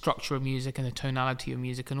the structure of music and the tonality of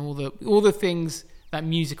music and all the things that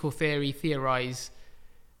musical theory theorize.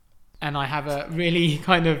 And I have a really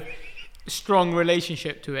kind of strong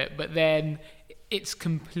relationship to it, but then it's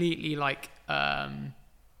completely like,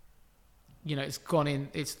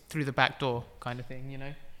 it's through the back door kind of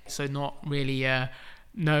thing, So not really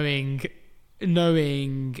knowing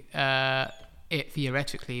it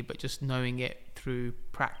theoretically, but just knowing it through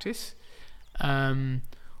practice,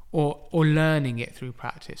 or learning it through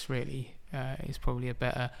practice. Really, is probably a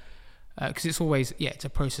better, because it's always it's a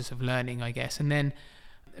process of learning, I guess, and then.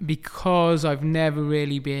 Because I've never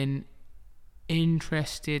really been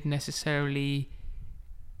interested necessarily.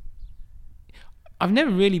 I've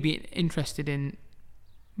never really been interested in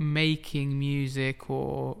making music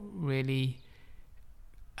or really.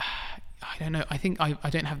 I don't know. I think I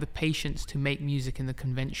don't have the patience to make music in the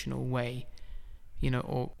conventional way,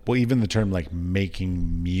 or. Well, even the term like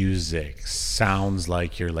making music sounds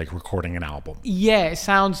like you're like recording an album. Yeah, it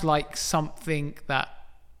sounds like something that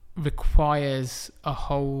requires a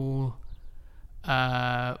whole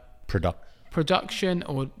production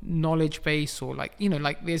or knowledge base, or like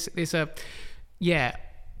like there's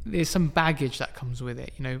some baggage that comes with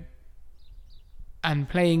it, and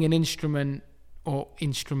playing an instrument or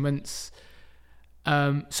instruments,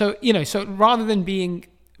 so rather than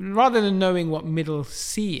knowing what middle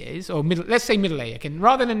C is, or let's say middle A again,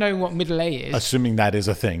 rather than knowing what middle A is, assuming that is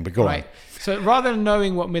a thing, but go on. So rather than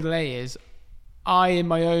knowing what middle A is, I, in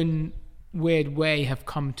my own weird way, have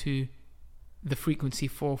come to the frequency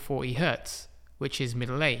 440 hertz, which is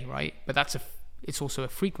middle A, right? But it's also a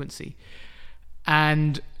frequency.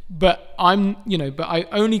 But I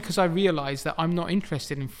only because I realized that I'm not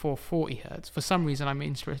interested in 440 hertz. For some reason, I'm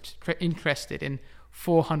interested in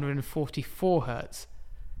 444 hertz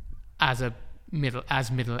as middle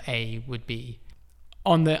A would be,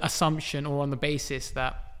 on the assumption or on the basis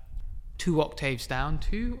that 2 octaves down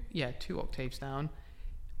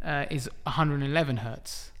is 111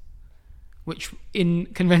 hertz, which in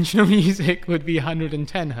conventional music would be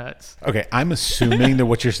 110 hertz. Okay, I'm assuming that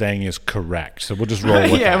what you're saying is correct, so we'll just roll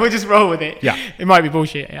with it. Yeah, we'll just roll with it. Yeah. It might be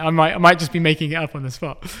bullshit. I might just be making it up on the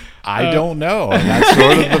spot. I don't know, and that's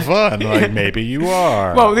sort of the fun. Like, maybe you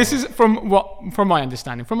are. Well, this is from my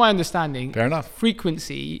understanding. From my understanding, fair enough.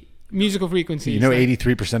 Musical frequencies.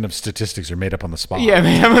 83% of statistics are made up on the spot. Yeah,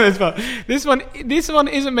 made up on the spot. This one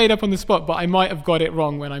isn't made up on the spot, but I might have got it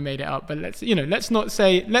wrong when I made it up. But let's not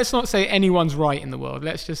say anyone's right in the world.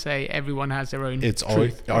 Let's just say everyone has their own. It's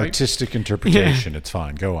truth, all artistic interpretation. Yeah. It's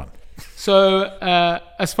fine. Go on. So,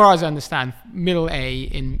 as far as I understand, middle A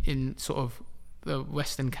in sort of the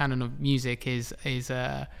Western canon of music is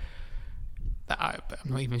I'm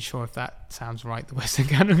not even sure if that sounds right, the Western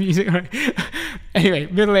canon of music, right? Anyway,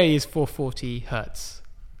 middle A is 440 hertz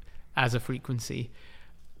as a frequency.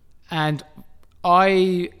 And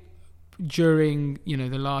I, during,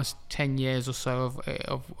 the last 10 years or so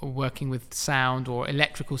of working with sound or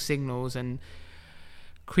electrical signals and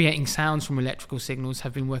creating sounds from electrical signals,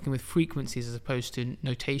 have been working with frequencies as opposed to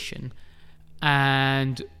notation.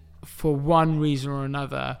 And for one reason or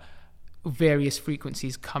another, various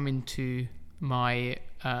frequencies come into my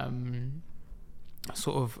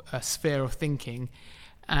sort of sphere of thinking,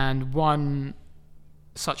 and one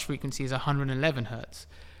such frequency is 111 hertz,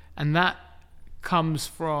 and that comes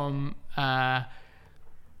from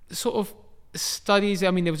sort of studies.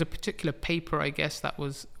 I mean, there was a particular paper, I guess, that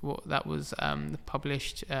was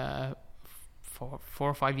published 4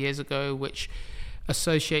 or 5 years ago, which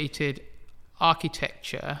associated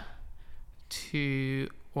architecture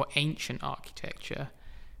or ancient architecture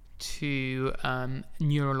to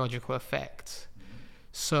neurological effects.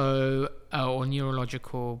 So, or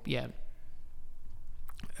neurological,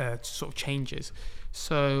 sort of changes.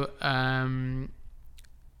 So,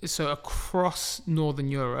 so across Northern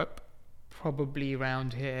Europe, probably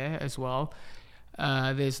around here as well,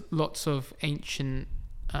 there's lots of ancient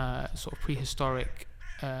sort of prehistoric,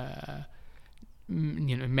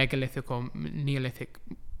 megalithic or Neolithic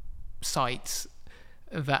sites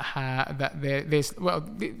these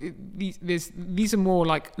are more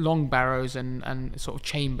like long barrows and sort of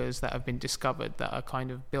chambers that have been discovered that are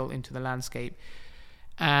kind of built into the landscape,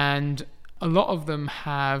 and a lot of them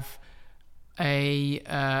have a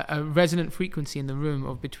resonant frequency in the room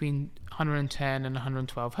of between 110 and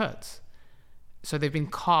 112 hertz. So they've been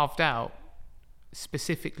carved out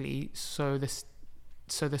specifically so this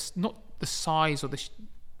not the size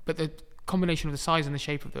but the combination of the size and the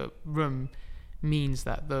shape of the room means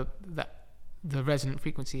that the resonant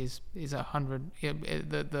frequency is 100.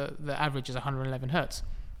 The average is 111 hertz.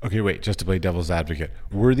 Okay, wait, just to play devil's advocate,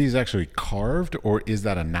 were these actually carved, or is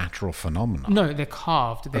that a natural phenomenon? No, they're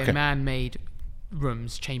carved. They're man-made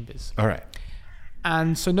rooms, chambers. All right.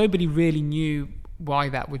 And so nobody really knew why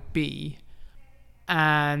that would be.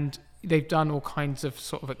 And they've done all kinds of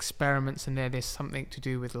sort of experiments in there. There's something to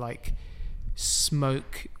do with like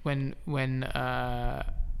smoke when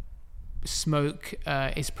smoke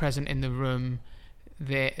is present in the room.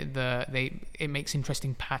 It makes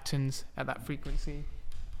interesting patterns at that frequency.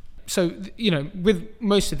 So with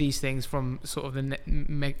most of these things from sort of the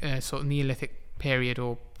sort of Neolithic period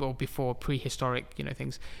or before prehistoric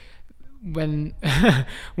things, when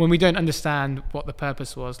we don't understand what the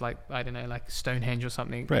purpose was, like I don't know, like Stonehenge or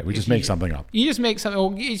something, right? We just make something up. You just make something,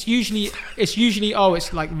 or it's usually it's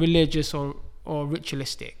like religious or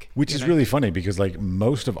ritualistic, which is really funny because like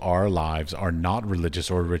most of our lives are not religious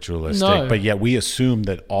or ritualistic, but yet we assume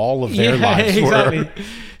that all of their lives were.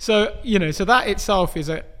 So so that itself is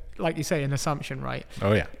like you say, an assumption, right?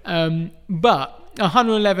 Oh yeah. But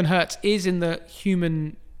 111 hertz is in the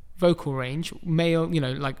human vocal range, male,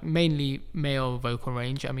 like mainly male vocal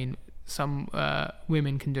range. I mean, some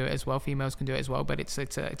women can do it as well, females can do it as well, but it's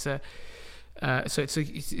the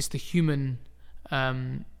human.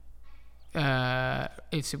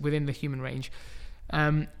 It's within the human range,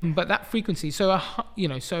 but that frequency. So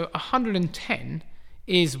 110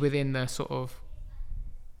 is within the sort of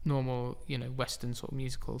normal, Western sort of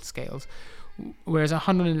musical scales, whereas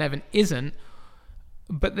 111 isn't.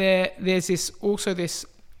 But there's this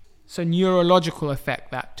neurological effect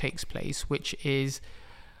that takes place, which is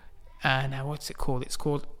now what's it called? It's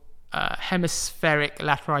called hemispheric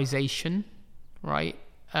lateralization, right?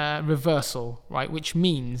 Reversal, right? Which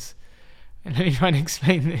means, and let me try and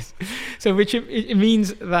explain this. So, which it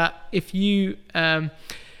means that if you,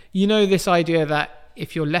 this idea that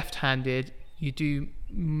if you're left-handed, you do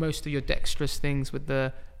most of your dexterous things with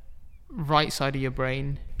the right side of your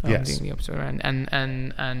brain. Yes. Doing the opposite around,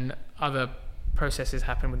 and other processes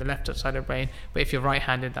happen with the left side of the brain. But if you're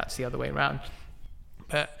right-handed, that's the other way around.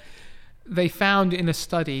 But they found in a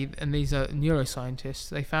study, and these are neuroscientists,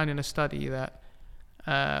 they found in a study that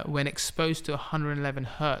when exposed to 111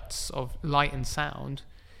 hertz of light and sound,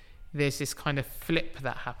 there's this kind of flip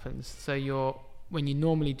that happens. So when you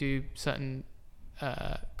normally do certain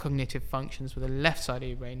cognitive functions with the left side of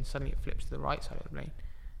your brain, suddenly it flips to the right side of the brain,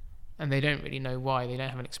 and they don't really know why. They don't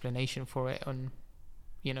have an explanation for it on,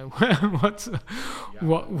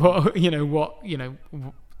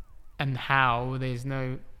 and how. There's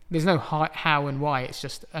no how and why. It's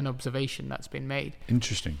just an observation that's been made.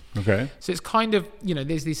 Interesting. Okay. So it's kind of,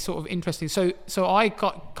 there's these sort of interesting. So I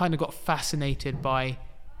got fascinated by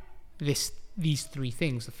these three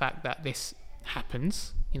things: the fact that this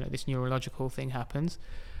happens, this neurological thing happens,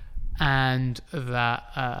 and that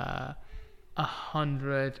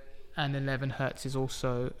 111 hertz is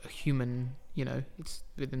also a human. It's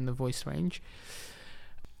within the voice range,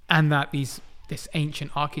 and that this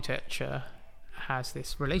ancient architecture has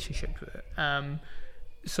this relationship to it.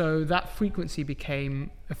 So that frequency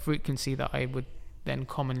became a frequency that I would then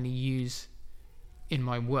commonly use in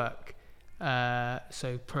my work.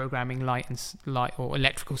 So programming light or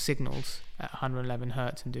electrical signals at 111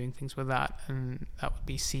 hertz and doing things with that, and that would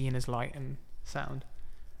be seen as light and sound.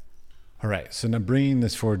 All right. So now bringing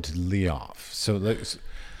this forward to LIAF. So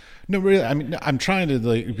no, really, I mean, I'm trying to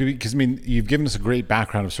because you've given us a great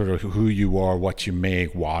background of sort of who you are, what you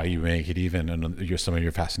make, why you make it, even, and some of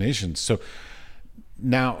your fascinations. So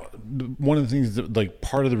now, one of the things that,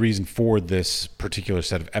 part of the reason for this particular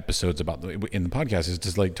set of episodes in the podcast is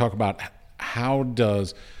to talk about how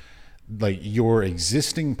does your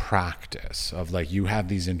existing practice of you have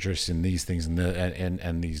these interests in these things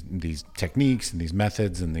and these techniques and these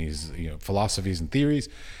methods and these philosophies and theories.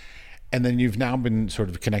 And then you've now been sort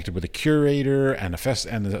of connected with a curator and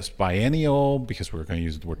this biennial, because we're going to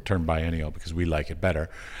use the term biennial because we like it better.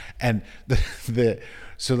 And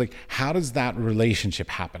So like, how does that relationship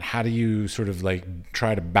happen? How do you sort of like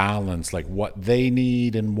try to balance like what they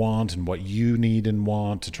need and want and what you need and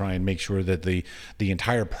want to try and make sure that the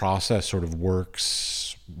entire process sort of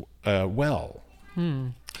works well?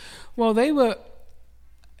 Well, they were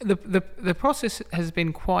the process has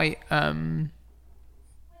been quite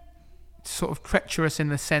sort of treacherous in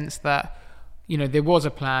the sense that, you know, there was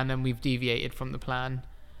a plan and we've deviated from the plan.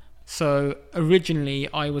 So originally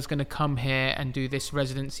I was going to come here and do this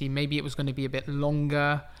residency. Maybe it was going to be a bit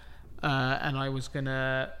longer, and I was going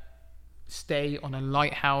to stay on a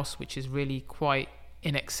lighthouse, which is really quite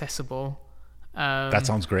inaccessible. That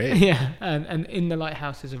sounds great. Yeah, and in the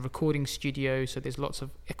lighthouse is a recording studio, so there's lots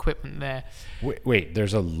of equipment there. Wait,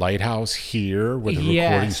 there's a lighthouse here with a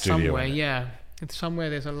recording studio? Somewhere, yeah. Somewhere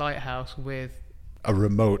there's a lighthouse with... A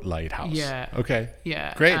remote lighthouse? Yeah. Okay.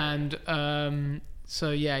 Yeah. Great. And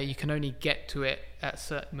so, yeah, you can only get to it at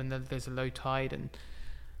certain when there's a low tide, and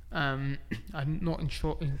I'm not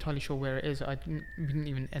entirely sure where it is. We didn't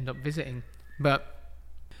even end up visiting. But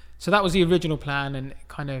so that was the original plan, and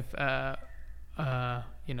kind of...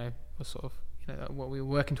 you know, was sort of, you know, what we were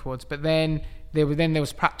working towards. But then there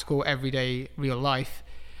was practical, everyday, real life,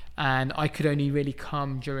 and I could only really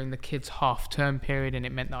come during the kids' half-term period, and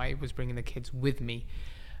it meant that I was bringing the kids with me.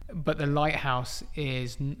 But the lighthouse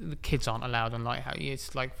the kids aren't allowed on lighthouse.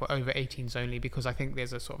 It's like for over 18s only, because I think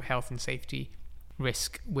there's a sort of health and safety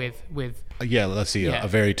risk with let's see, a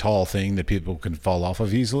very tall thing that people can fall off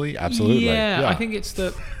of easily. Absolutely. Yeah, I think it's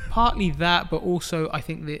partly that, but also I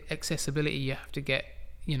think the accessibility you have to get,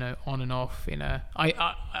 you know, on and off. You know,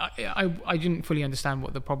 I didn't fully understand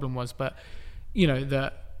what the problem was, but you know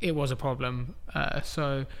that it was a problem.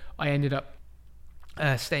 So I ended up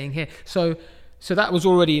staying here. So that was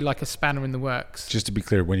already like a spanner in the works. Just to be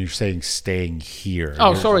clear, when you're saying staying here...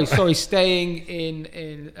 Oh, sorry, staying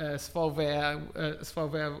in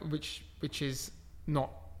Svalbard, which is not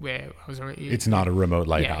where I was already... It's not a remote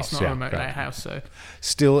lighthouse. Yeah, it's not a remote lighthouse. So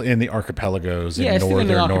still in the archipelagos in still northern in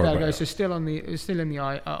the archipelagos. Norway. So still on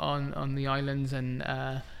the islands, and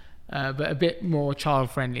but a bit more child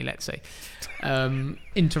friendly, let's say.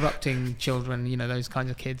 Interrupting children, you know, those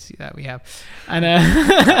kinds of kids that we have. And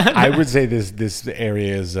I would say this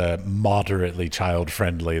area is moderately child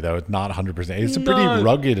friendly, though. It's not 100%. It's a pretty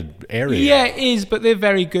rugged area. Yeah, it is, but they're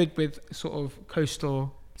very good with sort of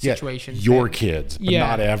coastal situations. Your kids, but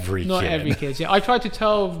not every kid. Not every kid. Yeah, I tried to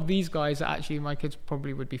tell these guys that actually my kids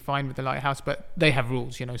probably would be fine with the lighthouse, but they have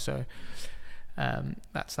rules, you know. So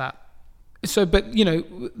that's that. So, but you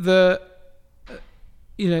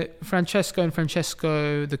know, Francesco,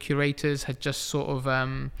 the curators, had just sort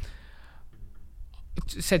of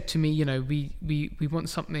said to me, you know, we want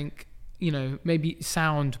something, you know, maybe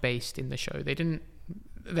sound based in the show.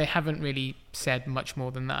 They haven't really said much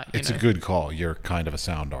more than that. It's a good call. You're kind of a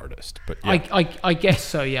sound artist, but yeah. I guess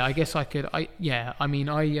so. Yeah, I guess I could. I mean,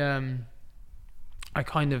 I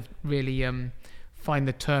kind of really find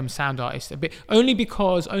the term sound artist a bit only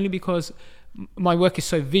because my work is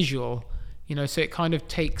so visual, you know, so it kind of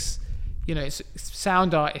takes, you know,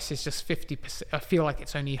 sound artist is just 50%. I feel like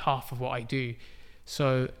it's only half of what I do.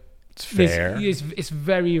 So it's fair. It's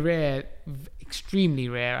very rare, extremely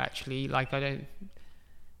rare actually. Like I don't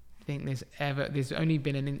think there's only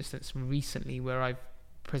been an instance recently where I've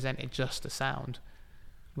presented just the sound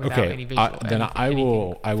without any visual. Then I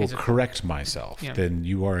will correct myself. Yeah. Then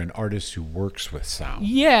you are an artist who works with sound.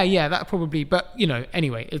 Yeah, that probably. But you know,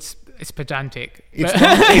 anyway, it's pedantic.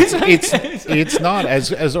 It's not.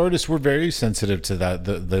 As artists, we're very sensitive to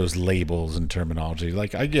those labels and terminology.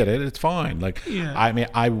 Like I get it. It's fine. Like I mean,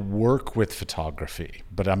 I work with photography,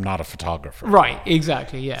 but I'm not a photographer. Right.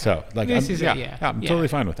 Exactly. Yeah. So like I'm totally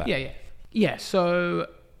fine with that. Yeah. So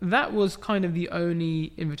that was kind of the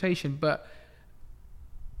only invitation, but.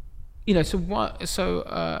 You know,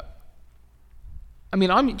 I mean,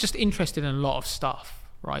 I'm just interested in a lot of stuff,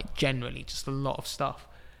 right? Generally, just a lot of stuff.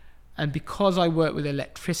 And because I work with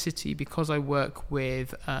electricity, because I work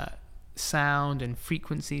with sound and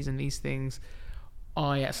frequencies and these things,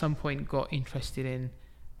 I at some point got interested in,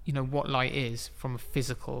 you know, what light is from a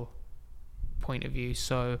physical point of view.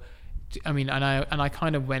 So, I mean, and I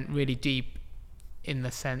kind of went really deep in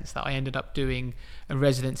the sense that I ended up doing a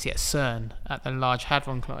residency at CERN at the Large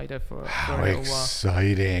Hadron Collider for a little while.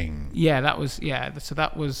 Exciting! Yeah, that was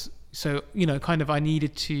so you know, kind of I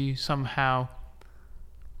needed to somehow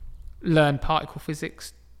learn particle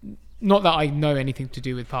physics not that I know anything to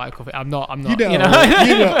do with particle. I'm not.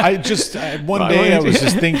 I just one day I was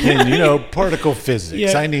just thinking, particle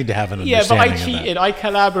physics. I need to have an understanding. Yeah, but I cheated. I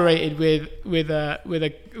collaborated with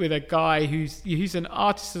a guy who's an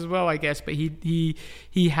artist as well, I guess. But he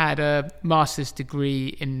had a master's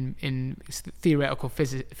degree in theoretical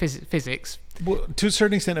physics. Well, to a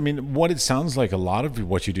certain extent, I mean, what it sounds like, a lot of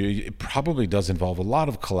what you do, it probably does involve a lot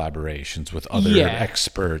of collaborations with other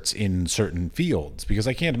experts in certain fields, because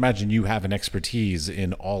I can't imagine you have an expertise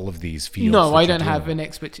in all of these fields. No, I don't have an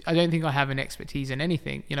expertise. I don't think I have an expertise in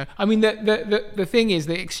anything. I mean, the thing is,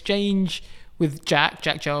 the exchange with Jack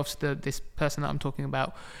Jelfs, this person that I'm talking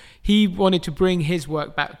about, he wanted to bring his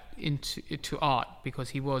work back into art, because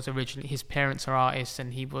he was originally, his parents are artists,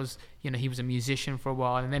 and he was a musician for a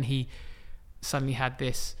while, and then he suddenly had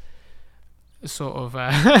this sort of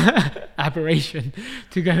aberration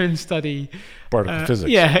to go and study particle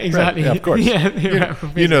physics. Yeah, exactly. Right. Yeah, of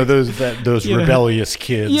course. Yeah, those rebellious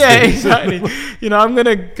kids. Yeah, exactly. I'm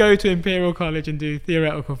gonna go to Imperial College and do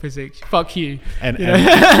theoretical physics. Fuck you.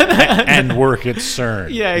 And work at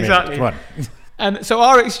CERN. Yeah, exactly. Come on. And so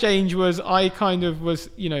our exchange was, I kind of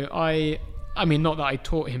was, I mean, not that I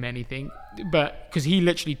taught him anything, but because he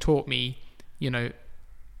literally taught me,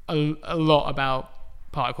 a lot about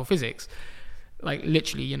particle physics, like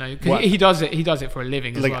literally, because he does it for a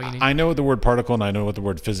living as well. I know what the word particle and I know what the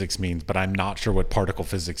word physics means, but I'm not sure what particle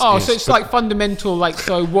physics is. Oh, so it's like fundamental,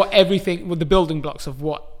 so what the building blocks of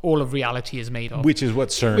what all of reality is made of. Which is what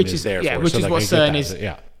CERN is there for. Yeah, which is what CERN is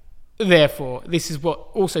there for. This is what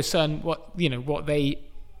also CERN, what they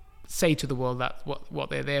say to the world, that's what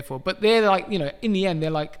they're there for. But they're like, in the end, they're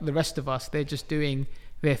like the rest of us. They're just doing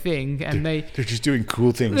their thing, and they're just doing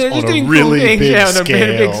cool things on a really big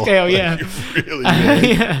scale. Yeah, really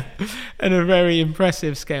big. Yeah, and a very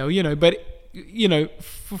impressive scale. But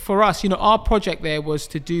for us, our project there was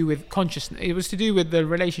to do with consciousness. It was to do with the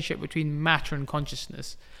relationship between matter and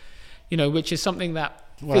consciousness. Which is something that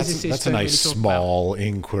physicists that's a nice really small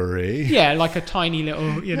inquiry. Yeah, like a tiny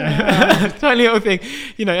little, tiny little thing,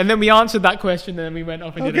 And then we answered that question, and then we went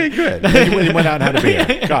off and did it. Good. Then you went out and had a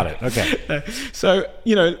beer. Got it. Okay. So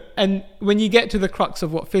and when you get to the crux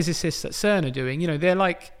of what physicists at CERN are doing, they're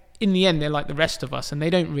like, in the end, they're like the rest of us, and they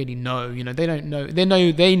don't really know. They don't know. They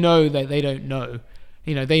know that they don't know.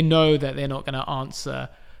 They know that they're not going to answer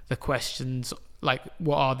the questions like,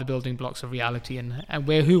 what are the building blocks of reality, and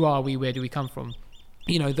who are we? Where do we come from?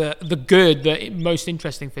 The most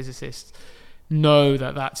interesting physicists know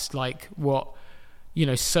that that's like what,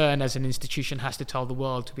 CERN as an institution has to tell the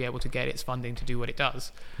world to be able to get its funding to do what it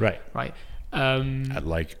does. Right. Like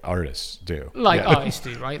artists do. Artists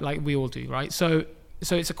do, right? Like we all do, right? So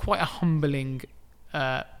it's quite a humbling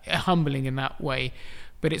in that way,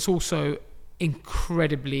 but it's also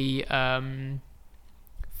incredibly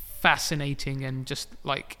fascinating and just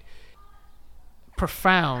like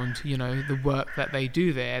profound, the work that they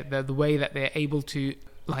do there, the way that they're able to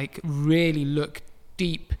like really look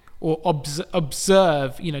deep or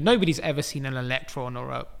observe. Nobody's ever seen an electron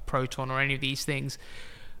or a proton or any of these things,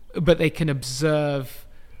 but they can observe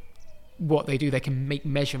what they do. They can make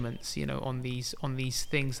measurements, on these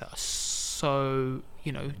things that are so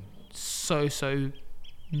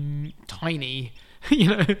tiny,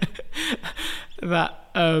 that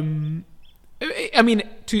I mean,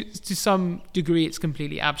 to some degree, it's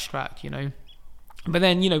completely abstract, But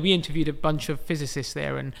then, we interviewed a bunch of physicists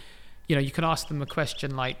there, and you can ask them a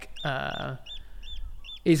question like,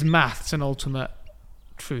 "Is maths an ultimate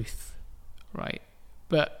truth?" Right?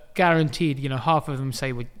 But guaranteed, half of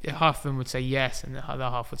them would say yes, and the other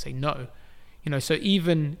half would say no. So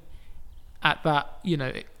even at that,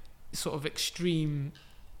 sort of extreme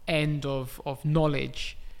end of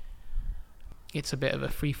knowledge, it's a bit of a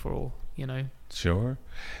free for all. Sure.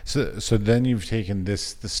 So then you've taken the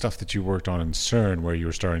stuff that you worked on in CERN, where you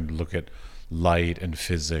were starting to look at light and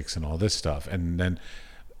physics and all this stuff, and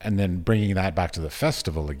then bringing that back to the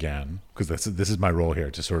festival again, because this is my role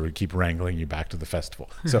here, to sort of keep wrangling you back to the festival.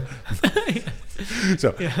 So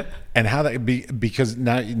and how that be, because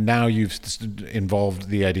now you've involved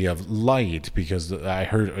the idea of light, because I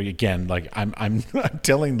heard again, like I'm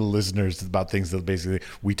telling the listeners about things that basically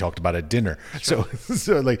we talked about at dinner. Sure.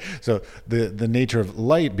 So the nature of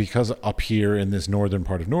light, because up here in this northern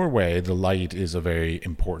part of Norway, the light is a very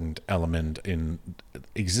important element in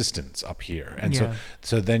existence up here, and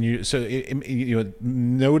so then you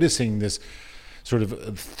noticing this sort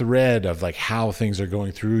of thread of like how things are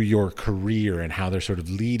going through your career and how they're sort of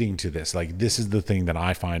leading to this. Like, this is the thing that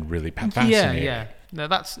I find really fascinating. No,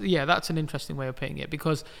 that's an interesting way of putting it,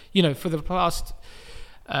 because for the past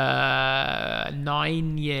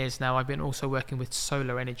 9 years now, I've been also working with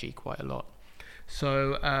solar energy quite a lot.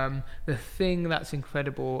 So the thing that's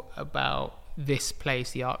incredible about this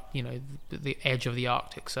place, the edge of the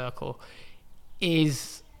Arctic Circle,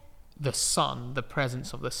 is the sun, the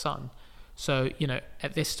presence of the sun. So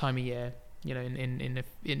at this time of year, in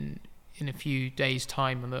a few days'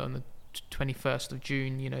 time, on the 21st of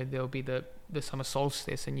June, there'll be the summer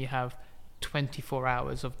solstice, and you have 24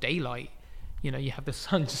 hours of daylight. You have the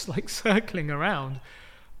sun just like circling around,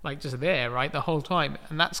 like just there, right, the whole time,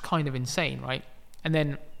 and that's kind of insane, right? And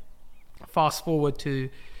then fast forward to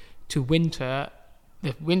winter,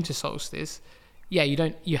 the winter solstice. Yeah,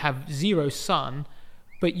 you have zero sun,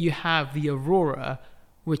 but you have the aurora,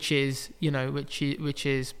 which is which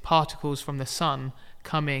is particles from the sun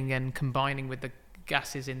coming and combining with the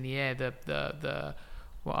gases in the air. The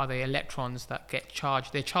what are they? Electrons that get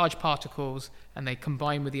charged. They're charged particles, and they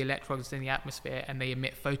combine with the electrons in the atmosphere, and they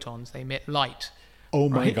emit photons. They emit light. Oh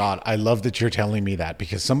my God. I love that you're telling me that,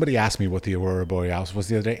 because somebody asked me what the Aurora Borealis was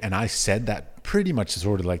the other day, and I said that pretty much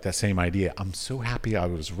sort of like that same idea. I'm so happy I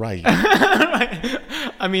was right.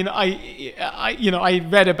 I mean, I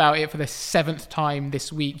read about it for the 7th time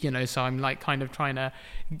this week, so I'm like kind of trying to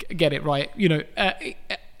get it right.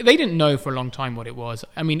 They didn't know for a long time what it was.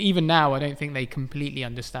 I mean, even now, I don't think they completely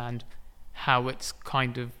understand how it's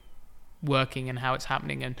kind of working and how it's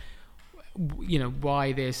happening, and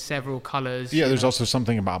why there's several colors. Yeah, there's also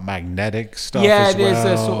something about magnetic stuff. Yeah, there's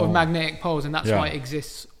a sort of magnetic poles, and that's why it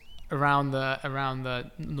exists around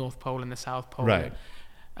the North Pole and the South Pole. Right.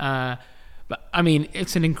 But I mean,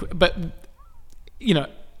 it's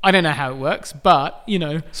I don't know how it works, but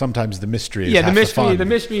sometimes the mystery is the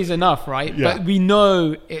mystery is enough, right? Yeah. But we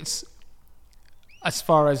know it's, as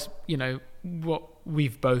far as what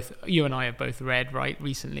you and I have both read, right,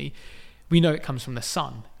 recently, we know it comes from the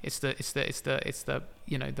sun. It's the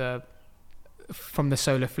from the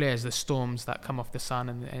solar flares, the storms that come off the sun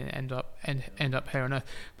and end up here on Earth.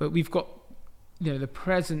 But we've got the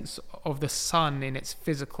presence of the sun in its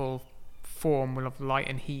physical form of light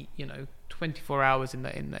and heat. 24 hours in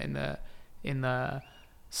the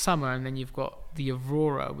summer, and then you've got the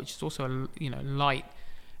aurora, which is also light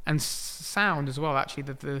and sound as well. Actually,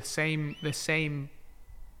 the same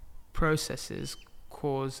processes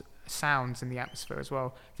cause sounds in the atmosphere as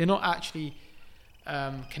well. They're not actually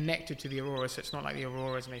connected to the aurora, so it's not like the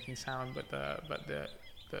aurora is making sound, but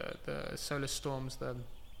the solar storms, the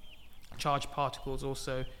charged particles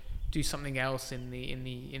also do something else in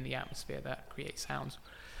the atmosphere that creates sounds.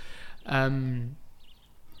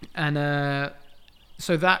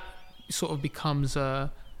 So that sort of becomes for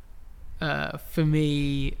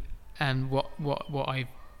me, and what I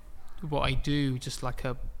do, just like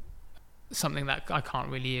something that I can't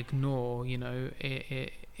really ignore,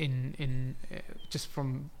 in just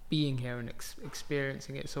from being here and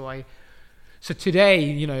experiencing it. So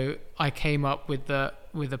today, I came up with a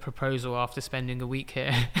proposal after spending a week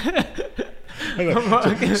here.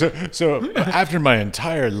 So after my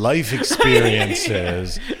entire life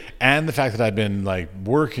experiences and the fact that I've been like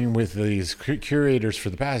working with these curators for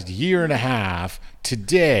the past year and a half,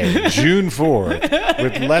 today, June 4th,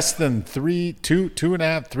 with less than 3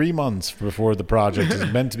 months before the project is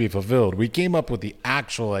meant to be fulfilled, we came up with the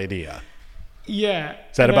actual idea. Yeah.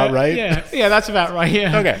 Is that about right? Yeah, that's about right.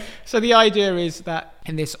 Yeah. Okay. So the idea is that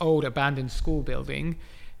in this old abandoned school building,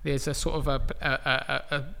 there's a sort of a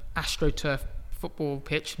AstroTurf football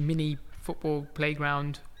pitch, mini football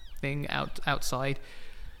playground thing outside.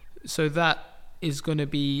 So that is going to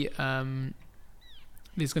be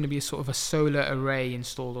there's going to be a sort of a solar array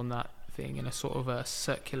installed on that thing in a sort of a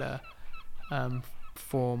circular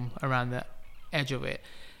form around the edge of it,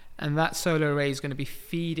 and that solar array is going to be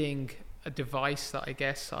feeding a device that I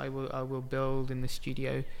guess I will build in the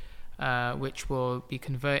studio, which will be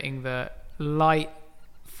converting the light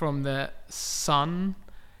from the sun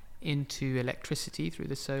into electricity through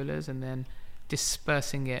the solars, and then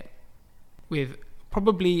dispersing it with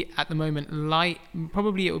probably at the moment light.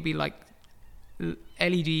 Probably it will be like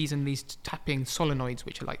LEDs and these tapping solenoids,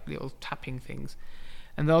 which are like little tapping things,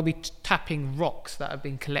 and they'll be tapping rocks that have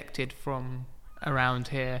been collected from around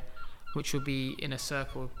here, which will be in a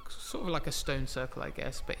circle, sort of like a stone circle, I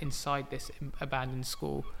guess, but inside this abandoned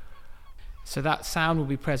school. So that sound will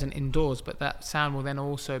be present indoors, but that sound will then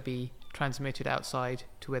also be transmitted outside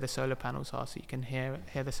to where the solar panels are, so you can hear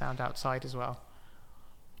the sound outside as well.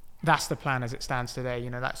 That's the plan as it stands today.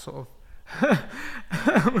 That sort of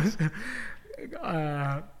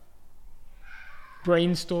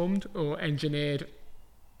brainstormed or engineered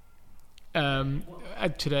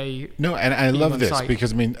today. No, and I love this site.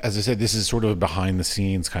 because, I mean, as I said, this is sort of a behind the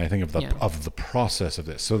scenes kind of thing of the Yeah. of the process of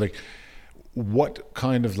this. So, like, what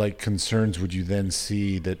kind of like concerns would you then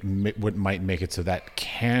see that what might make it so that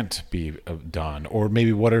can't be done, or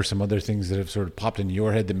maybe what are some other things that have sort of popped into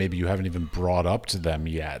your head that maybe you haven't even brought up to them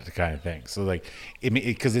yet, kind of thing. So, like,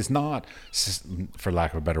 because it's not, for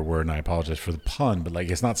lack of a better word, and I apologize for the pun, but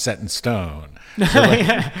like it's not set in stone. So,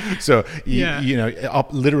 like, so you know,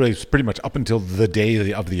 literally, it's pretty much up until the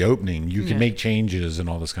day of the opening, you can make changes and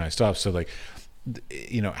all this kind of stuff. So, like,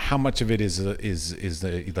 you know, how much of it is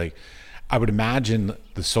the, like, I would imagine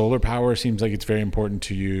the solar power seems like it's very important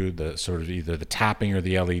to you. The sort of either the tapping or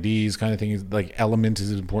the LEDs kind of thing is like element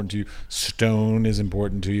is important to you. Stone is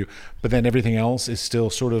important to you, but then everything else is still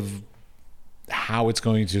sort of how it's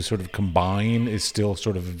going to sort of combine is still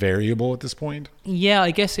sort of variable at this point. Yeah,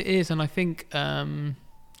 I guess it is, and I think I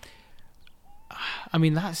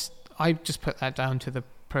mean I just put that down to the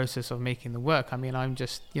process of making the work. I mean, I'm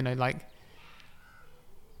just, you know, like,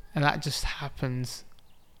 and that just happens.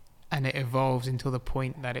 And it evolves until the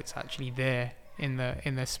point that it's actually there in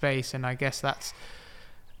the space, and I guess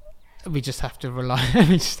we just have to rely.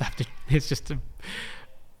 It's just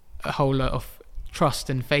a whole lot of trust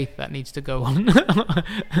and faith that needs to go on.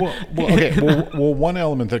 Well, one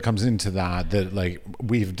element that comes into that like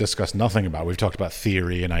we've discussed nothing about. We've talked about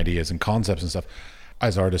theory and ideas and concepts and stuff.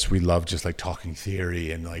 As artists, we love just like talking theory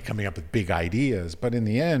and like coming up with big ideas, but in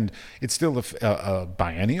the end, it's still a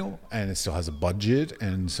biennial, and it still has a budget,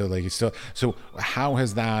 and so like it's still. So how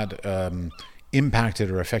has that impacted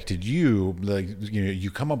or affected you? Like, you know, you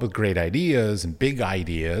come up with great ideas and big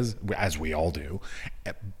ideas, as we all do,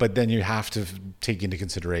 but then you have to take into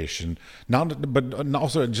consideration but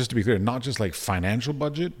also, just to be clear, not just like financial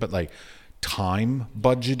budget, but like time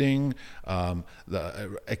budgeting,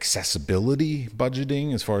 the accessibility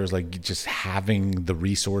budgeting, as far as like just having the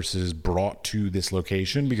resources brought to this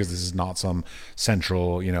location, because this is not some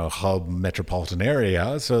central, you know, hub metropolitan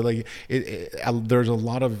area. So like there's a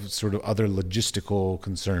lot of sort of other logistical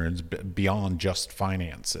concerns beyond just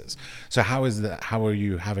finances. So how are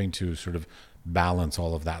you having to sort of balance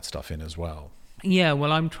all of that stuff in as well? Yeah,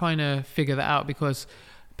 well, I'm trying to figure that out, because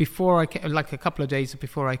before I came, like a couple of days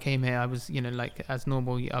before I came here, I was, you know, like as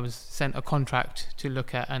normal, I was sent a contract to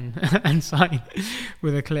look at and sign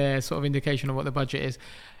with a clear sort of indication of what the budget is.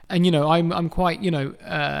 And, you know, I'm quite,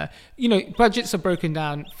 budgets are broken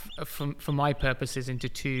down for my purposes into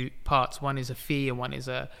two parts. One is a fee and one is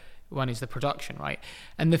the production, right?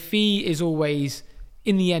 And the fee is always,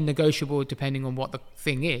 in the end, negotiable depending on what the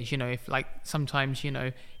thing is. You know, if like sometimes, you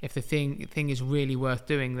know, if the thing is really worth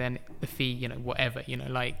doing, then the fee, you know, whatever, you know,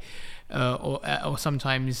 like, or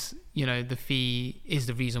sometimes, you know, the fee is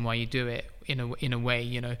the reason why you do it in a way,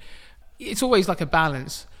 you know. It's always like a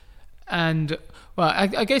balance. And well,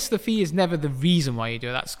 I guess the fee is never the reason why you do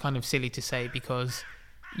it. That's kind of silly to say, because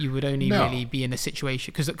you would only really be in a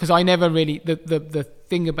situation, because I never really, the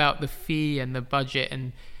thing about the fee and the budget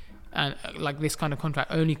and like this kind of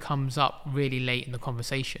contract only comes up really late in the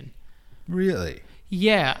conversation. Really?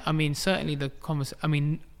 Yeah, I mean, certainly the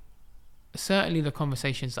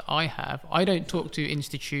conversations that I have, I don't talk to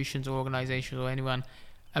institutions or organizations or anyone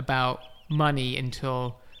about money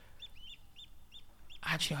until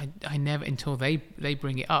they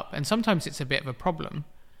bring it up. And sometimes it's a bit of a problem,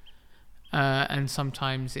 and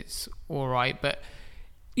sometimes it's all right. But,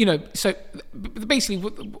 you know, so basically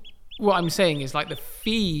what I'm saying is, like, the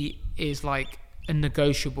fee is like a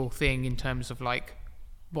negotiable thing in terms of like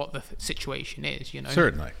what the situation is, you know.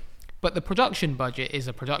 Certainly. But the production budget is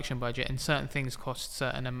a production budget, and certain things cost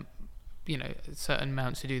certain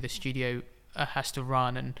amounts to do. The studio has to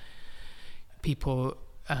run, and people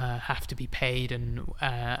have to be paid, and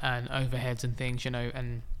overheads and things, you know,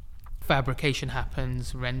 and fabrication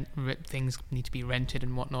happens, things need to be rented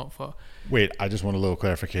and whatnot for. Wait, I just want a little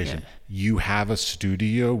clarification. Yeah. You have a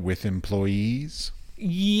studio with employees?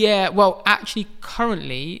 Yeah, well, actually,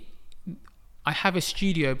 currently, I have a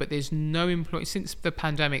studio, but there's no employees. Since the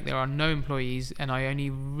pandemic, there are no employees, and I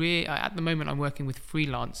only at the moment I'm working with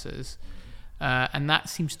freelancers, and that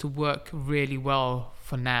seems to work really well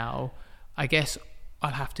for now. I guess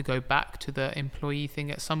I'll have to go back to the employee thing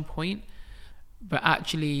at some point. But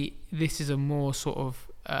actually, this is a more sort of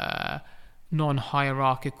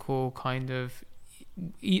non-hierarchical kind of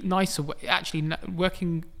nicer way. Actually,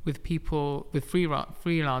 working with people, with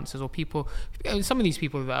freelancers or people, some of these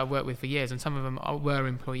people that I worked with for years, and some of them were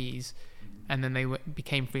employees, and then they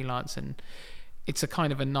became freelance, and it's a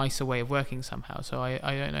kind of a nicer way of working somehow. So I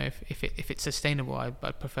don't know if it's sustainable.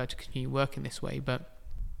 I'd prefer to continue working this way, but.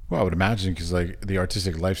 Well, I would imagine, because like the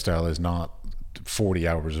artistic lifestyle is not 40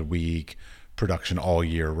 hours a week, production all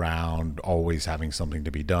year round, always having something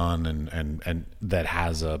to be done, and that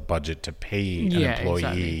has a budget to pay an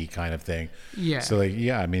employee kind of thing. So like,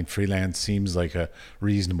 I mean, freelance seems like a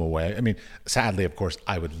reasonable way. I mean, sadly, of course,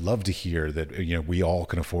 I would love to hear that, you know, we all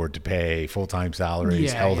can afford to pay full-time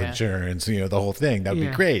salaries, health insurance, you know, the whole thing. That would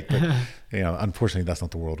be great. But, you know, unfortunately, that's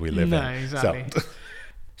not the world we live in. Exactly.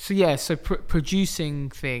 So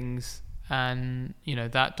producing things, and, you know,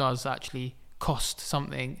 that does actually cost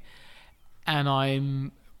something. And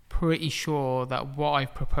I'm pretty sure that what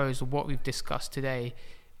I've proposed or what we've discussed today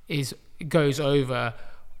goes over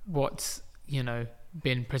what's, you know,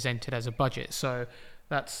 been presented as a budget. So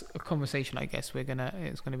that's a conversation, I guess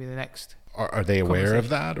it's going to be the next. Are they aware of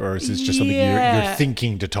that, or is this just something you're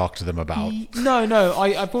thinking to talk to them about? No.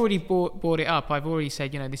 I've already brought it up. I've already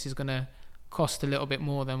said, you know, this is going to cost a little bit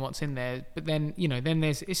more than what's in there, but then, you know,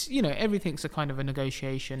 it's, you know, everything's a kind of a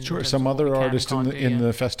negotiation. Sure, some other artist in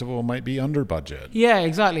the festival might be under budget. Yeah,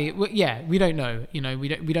 exactly. We don't know. You know, we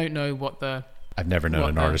don't know what the. I've never known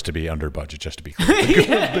an artist to be under budget, just to be clear.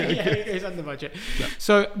 It's under budget. Yeah.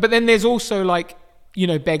 So, but then there's also, like, you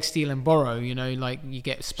know, beg, steal, and borrow. You know, like, you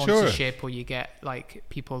get sponsorship, or you get, like,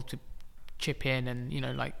 people to chip in, and, you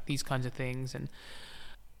know, like, these kinds of things, and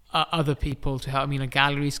other people to help. I mean,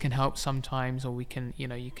 galleries can help sometimes, or we can, you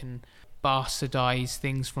know, you can bastardize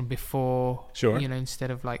things from before, you know,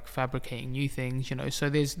 instead of, like, fabricating new things, you know. So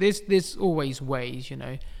there's always ways, you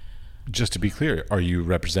know. Just to be clear, are you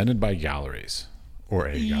represented by galleries or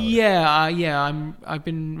a gallery? I've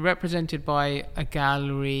been represented by a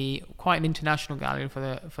gallery, quite an international gallery for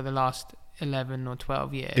the last 11 or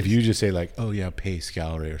 12 years. If you just say, like, oh yeah, Pace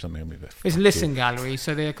Gallery or something, I'm like, it's Listen Gallery,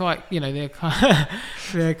 so they're quite, you know, they're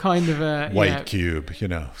kind of a White Cube, you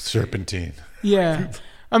know, Serpentine. Yeah,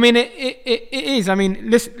 I mean, it is. I mean,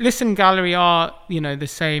 Listen Gallery are, you know, the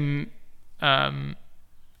same. I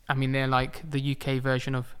mean, they're like the UK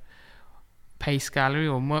version of Pace Gallery,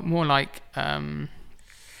 or more like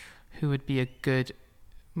who would be a good,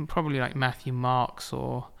 probably like Matthew Marks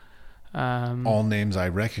or. All names I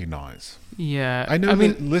recognize. Yeah, I know.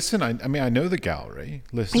 Listen, I mean, I know the gallery.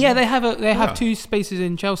 Listen. Yeah, they have two spaces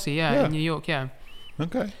in Chelsea. Yeah, in New York. Yeah.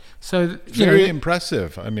 Okay. So very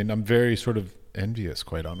impressive. I mean, I'm very sort of envious,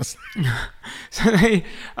 quite honestly. So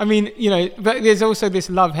I mean, you know, but there's also this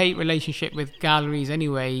love-hate relationship with galleries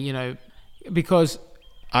anyway. You know, because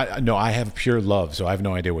I have pure love, so I have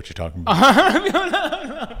no idea what you're talking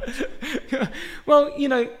about. Well, you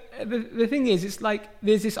know, the thing is, it's like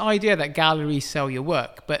there's this idea that galleries sell your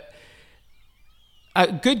work, but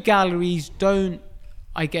good galleries don't,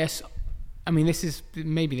 I guess. I mean, this is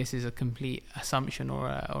a complete assumption or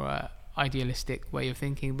a idealistic way of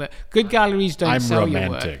thinking, but good galleries don't sell your work.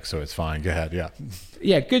 I'm romantic, so it's fine. Go ahead, yeah.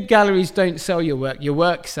 Yeah, good galleries don't sell your work. Your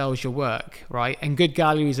work sells your work, right? And good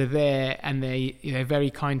galleries are there, and they're very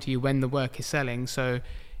kind to you when the work is selling. So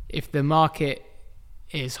if the market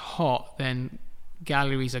is hot, then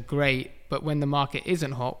galleries are great. But when the market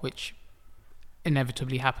isn't hot, which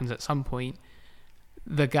inevitably happens at some point,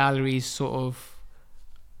 the galleries sort of,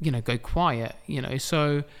 you know, go quiet, you know.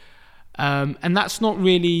 So, and that's not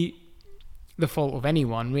really the fault of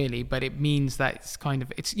anyone, really, but it means that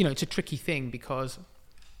it's you know, it's a tricky thing, because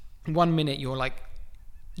one minute you're like,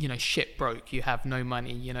 you know, shit broke, you have no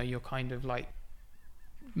money, you know, you're kind of like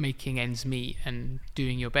making ends meet and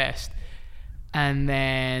doing your best, and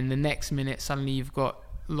then the next minute suddenly you've got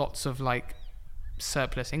lots of like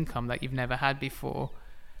surplus income that you've never had before.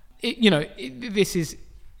 This is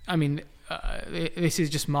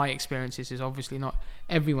just my experience. This is obviously not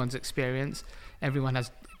everyone's experience. Everyone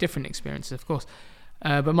has different experiences, of course.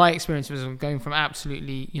 But my experience was going from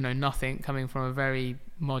absolutely, you know, nothing, coming from a very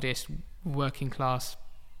modest working class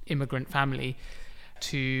immigrant family,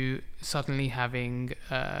 to suddenly having,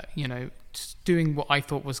 you know, doing what I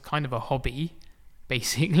thought was kind of a hobby,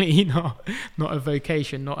 basically, not a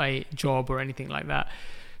vocation, not a job or anything like that,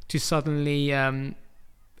 to suddenly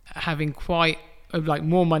having quite like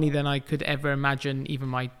more money than I could ever imagine even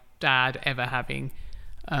my dad ever having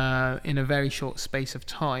in a very short space of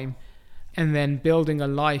time, and then building a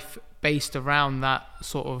life based around that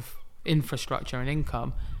sort of infrastructure and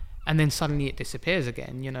income, and then suddenly it disappears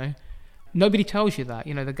again, you know. Nobody tells you that,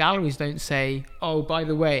 you know. The galleries don't say, oh, by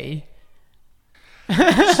the way.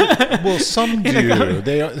 Well, some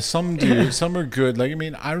do. Some do. Some are good. Like, I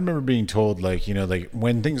mean, I remember being told, like, you know, like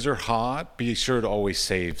when things are hot, be sure to always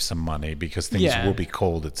save some money, because things will be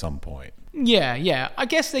cold at some point. Yeah. I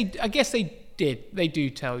guess they did. They do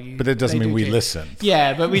tell you. But that doesn't mean we listen.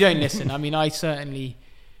 Yeah, but we don't listen. I mean, I certainly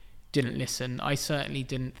didn't listen. I certainly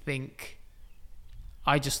didn't think.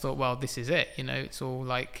 I just thought, well, this is it. You know, it's all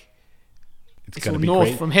like. it's all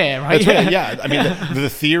north from here, right? That's right. Yeah, I mean, the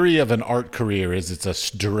theory of an art career is it's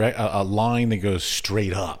a line that goes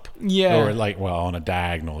straight up. Yeah. Or like, well, on a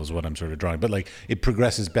diagonal is what I'm sort of drawing, but like it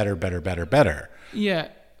progresses better. Yeah,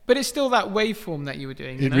 but it's still that waveform that you were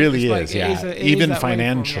doing. It really it's is. Like, Yeah, it even is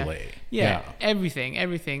financially. Yeah,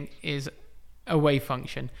 everything is a wave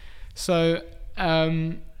function. So.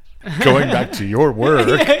 Going back to your work,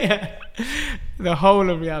 the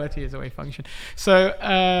whole of reality is a wave function. So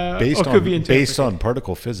based on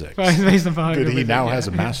particle physics, based on particle that he physics, now has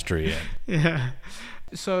a mastery in. Yeah.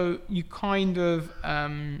 So you kind of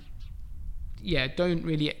don't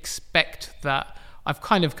really expect that. I've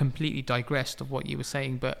kind of completely digressed of what you were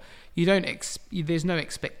saying, but you don't. There's no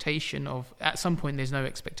expectation of. At some point, there's no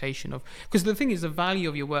expectation of, because the thing is, the value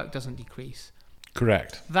of your work doesn't decrease.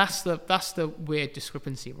 Correct. That's the weird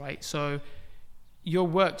discrepancy, right? So your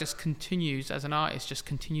work just continues as an artist, just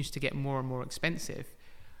continues to get more and more expensive,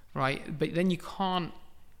 right? But then you can't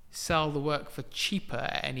sell the work for cheaper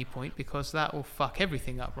at any point because that will fuck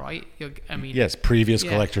everything up, right? Yes, previous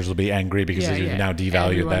collectors will be angry because you've now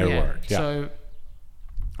devalued their work. Yeah. So,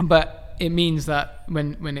 but it means that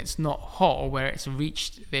when it's not hot, or where it's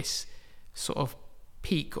reached this sort of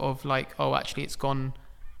peak of like, oh, actually it's gone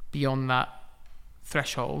beyond that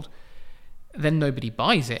threshold, then nobody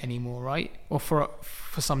buys it anymore, right? Or for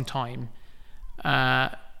some time.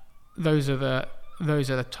 Those are the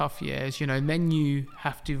tough years, and then you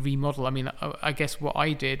have to remodel. I mean, I guess what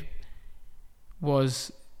I did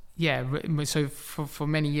was, so for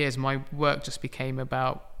many years my work just became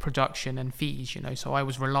about production and fees, so I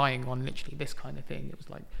was relying on literally this kind of thing. It was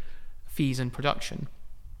like fees and production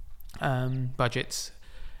budgets.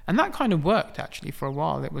 And that kind of worked actually for a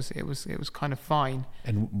while. It was kind of fine.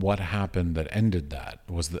 And what happened that ended that?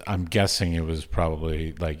 I'm guessing it was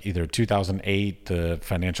probably like either 2008, the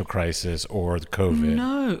financial crisis, or the COVID.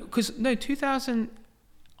 No, because 2000,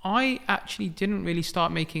 I actually didn't really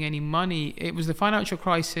start making any money. It was the financial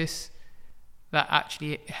crisis that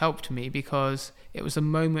actually helped me, because it was a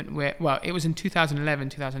moment where, it was in 2011,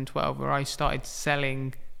 2012, where I started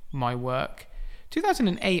selling my work.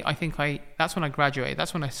 2008, I think that's when I graduated.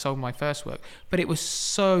 That's when I sold my first work. But it was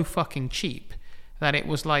so fucking cheap that it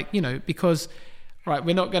was like, because, right,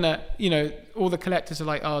 we're not going to, all the collectors are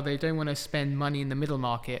like, oh, they don't want to spend money in the middle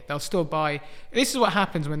market. They'll still buy. This is what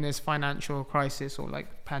happens when there's financial crisis or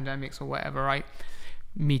like pandemics or whatever, right?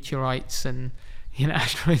 Meteorites and,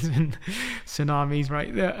 asteroids and tsunamis,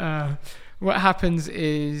 right? What happens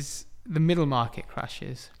is the middle market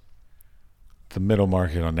crashes. The middle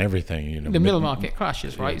market on everything, the middle market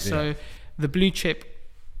crashes, right? Yeah. So the blue chip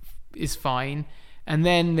is fine, and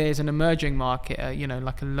then there's an emerging market,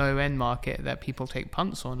 like a low end market that people take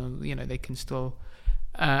punts on, and they can still.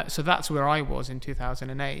 So that's where I was in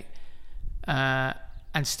 2008, and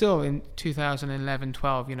still in 2011,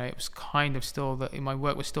 12. It was kind of still that my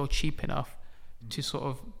work was still cheap enough to sort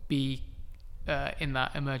of be in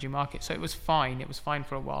that emerging market. So it was fine. It was fine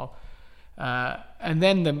for a while, and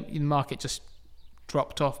then the market just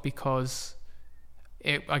dropped off because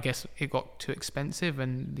I guess it got too expensive,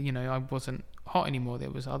 and I wasn't hot anymore. There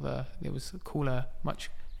was cooler, much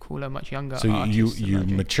younger. So you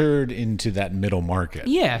matured into that middle market.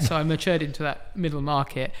 Yeah, so I matured into that middle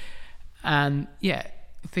market, and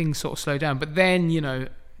things sort of slowed down. But then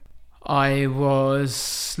I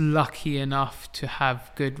was lucky enough to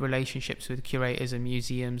have good relationships with curators and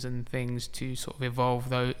museums and things to sort of evolve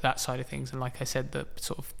that side of things. And like I said, the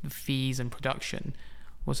sort of the fees and production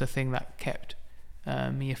was a thing that kept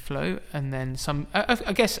me afloat. And then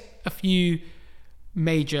I guess a few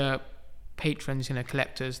major patrons,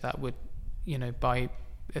 collectors that would, buy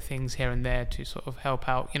things here and there to sort of help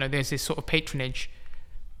out. There's this sort of patronage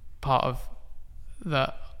part of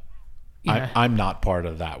the. I'm not part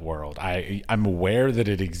of that world. I'm aware that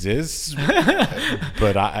it exists,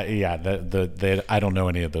 but I don't know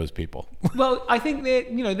any of those people. Well, I think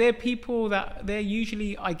they're people that they're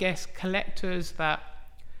usually, I guess, collectors that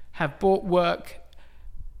have bought work,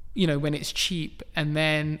 when it's cheap, and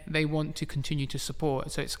then they want to continue to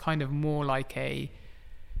support. So it's kind of more like it's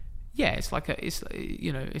patronage.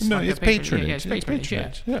 Yeah, it's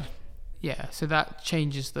patronage. Yeah. Yeah, so that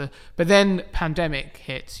changes but then pandemic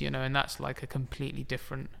hits, and that's like a completely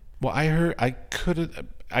different. Well, I heard, I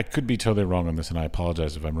could be totally wrong on this, and I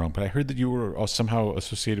apologize if I'm wrong, but I heard that you were somehow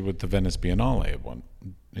associated with the Venice Biennale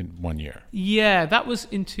in one year. Yeah, that was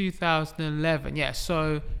in 2011. Yeah,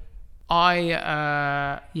 so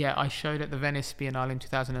I showed at the Venice Biennale in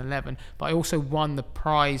 2011, but I also won the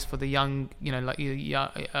prize for the young,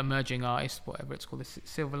 emerging artist, whatever it's called, the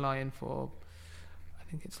Silver Lion for. I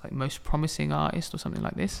think it's like most promising artist or something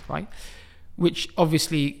like this, right? Which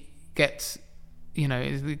obviously gets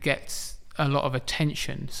it gets a lot of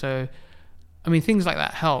attention. So, I mean, things like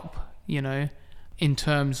that help, in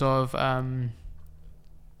terms of,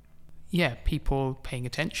 people paying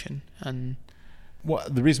attention. And well,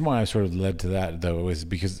 the reason why I sort of led to that, though, is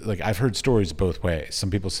because, like, I've heard stories both ways.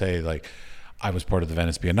 Some people say, like, I was part of the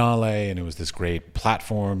Venice Biennale and it was this great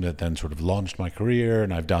platform that then sort of launched my career,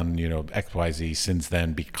 and I've done, XYZ since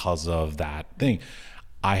then because of that thing.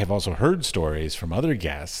 I have also heard stories from other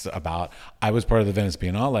guests about, I was part of the Venice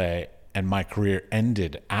Biennale and my career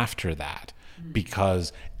ended after that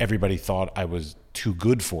because everybody thought I was too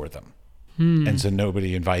good for them. And so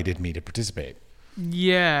nobody invited me to participate.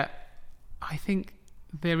 Yeah, I think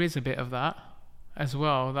there is a bit of that as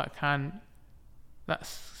well. That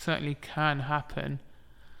certainly can happen.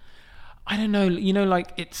 I don't know,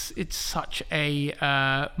 like it's such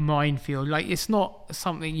a minefield. Like, it's not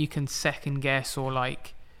something you can second guess, or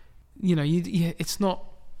like, it's not.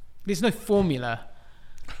 There's no formula.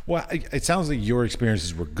 Well, it sounds like your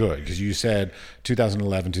experiences were good, because you said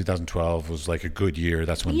 2011, 2012 was like a good year.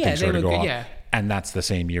 That's when things started to go off. Yeah. And that's the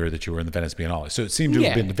same year that you were in the Venice Biennale. So it seemed to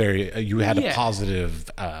have been you had a positive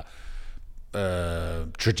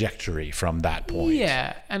trajectory from that point.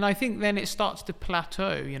 Yeah, and I think then it starts to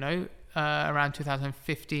plateau, around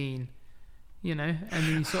 2015. And then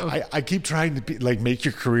you sort of... I keep trying to make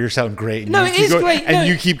your career sound great. No, it is great. And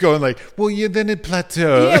you keep going like, well, yeah, then it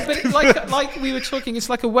plateaus. Yeah, but like we were talking, it's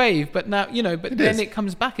like a wave. But now, but then it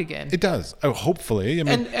comes back again. It does. Oh, hopefully. I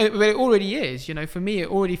mean, but it already is. For me,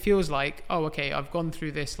 it already feels like, oh, okay, I've gone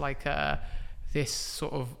through this this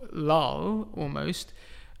sort of lull almost.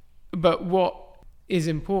 But what is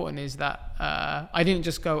important is that I didn't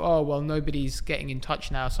just go, oh, well, nobody's getting in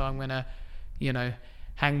touch now, so I'm gonna,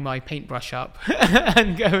 hang my paintbrush up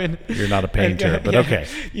and go and... You're not a painter, but okay.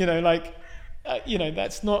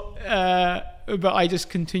 That's not... but I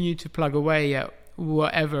just continue to plug away at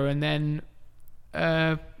whatever, and then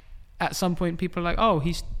at some point people are like, oh,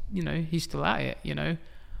 he's still at it,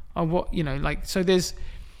 or what, so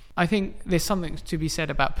I think there's something to be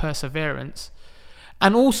said about perseverance.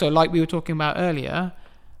 And also, like we were talking about earlier,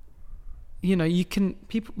 I've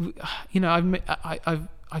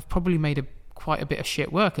probably made quite a bit of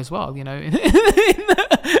shit work as well, in that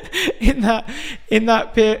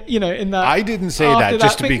I didn't say that,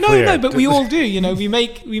 just to be clear. No, but we all do, we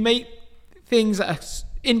make things that are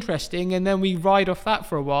interesting, and then we ride off that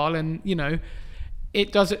for a while, and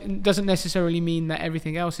it doesn't necessarily mean that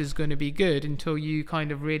everything else is going to be good until you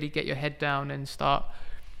kind of really get your head down and start,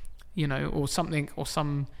 or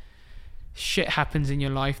some shit happens in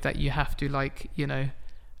your life that you have to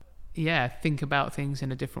think about things in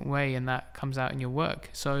a different way, and that comes out in your work.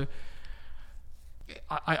 So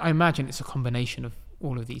I imagine it's a combination of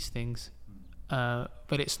all of these things, but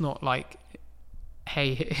it's not like,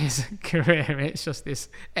 hey, here's a career. It's just this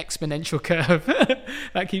exponential curve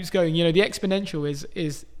that keeps going. The exponential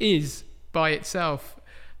is by itself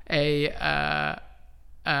a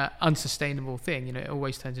unsustainable thing. It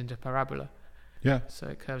always turns into a parabola. Yeah. So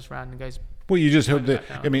it curves around and goes. Well, you just hope that,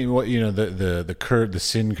 I mean, the curve, the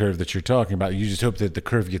sin curve that you're talking about, you just hope that the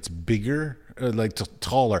curve gets bigger,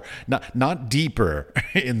 taller, not deeper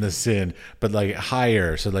in the sin, but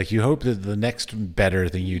higher. So you hope that the next better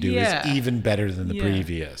thing you do is even better than the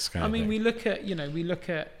previous kind of thing. we look at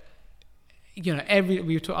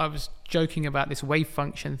I was joking about this wave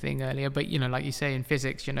function thing earlier, but like you say in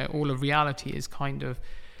physics, all of reality is kind of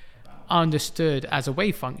understood as a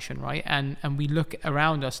wave function, right? And we look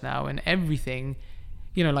around us now, and everything,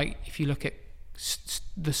 if you look at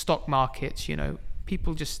the stock markets,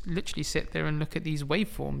 people just literally sit there and look at these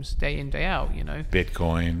waveforms day in, day out,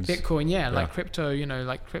 Bitcoin, like crypto,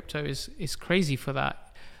 crypto is crazy for that.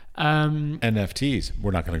 NFTs.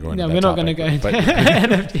 We're not going to go into that. No, we're not going to go into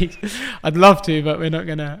NFTs. I'd love to, but we're not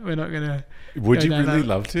going to. Would you really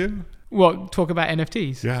love to? What, talk about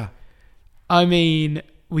NFTs? Yeah. I mean,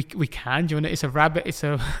 we can. Do you want to? It's a rabbit. It's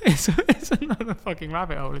another fucking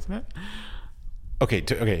rabbit hole, isn't it? Okay.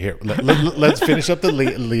 Here, let's finish up the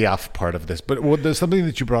LIAF part of this. But there's something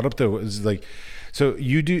that you brought up though is so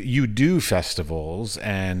you do festivals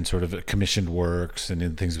and sort of commissioned works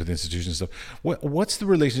and things with institutions and stuff. What's the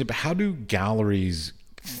relationship? How do galleries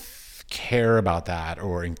care about that,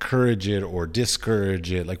 or encourage it, or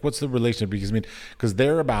discourage it? What's the relationship? Because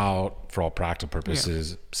they're about, for all practical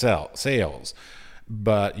purposes, sales.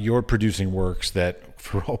 But you're producing works that,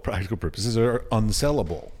 for all practical purposes, are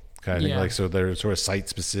unsellable, kind of thing. So they're sort of site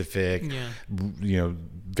specific,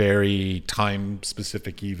 very time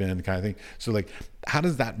specific, even kind of thing. So how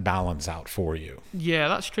does that balance out for you? Yeah,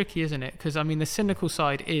 that's tricky, isn't it? Because the cynical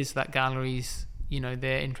side is that galleries,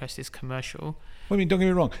 their interest is commercial. I mean, don't get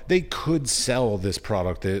me wrong. They could sell this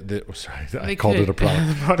product. I called could. it a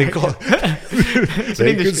product.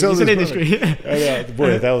 They could sell this industry.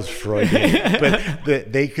 Boy, that was Freudian.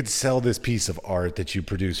 But they could sell this piece of art that you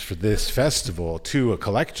produce for this festival to a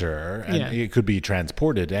collector, and it could be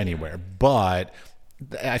transported anywhere. But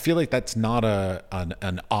I feel like that's not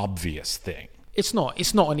an obvious thing. It's not.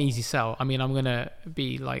 It's not an easy sell. I mean, I'm gonna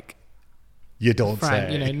be like, you don't frank,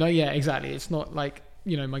 say. No, yeah, exactly. It's not like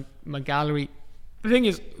my gallery. The thing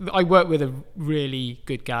is, I work with a really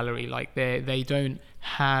good gallery. Like they don't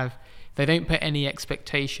put any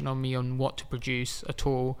expectation on me on what to produce at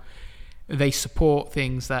all. They support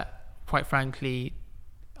things that, quite frankly,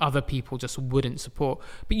 other people just wouldn't support.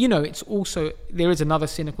 But it's also, there is another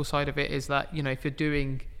cynical side of it, is that if you're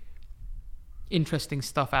doing interesting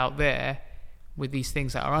stuff out there with these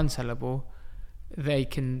things that are unsellable, they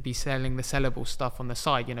can be selling the sellable stuff on the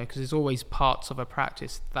side. Because there's always parts of a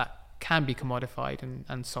practice that can be commodified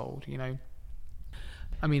and sold.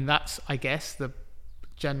 I mean, that's, I guess, the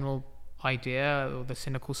general idea or the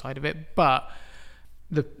cynical side of it. But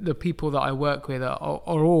the people that I work with are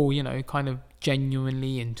all kind of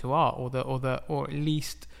genuinely into art, or at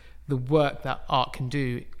least the work that art can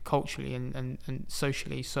do culturally and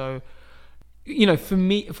socially. So for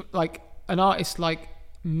me, like an artist like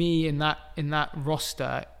me in that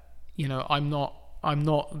roster, I'm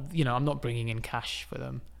not bringing in cash for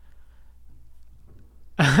them.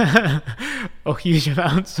 Or huge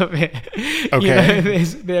amounts of it. Okay.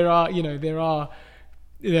 There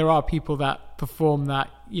are people that perform that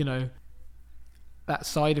that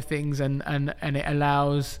side of things, and it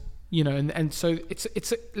allows and so it's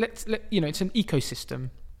an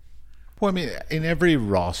ecosystem. Well, I mean, in every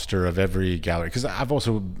roster of every gallery, because I've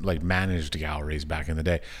also like managed galleries back in the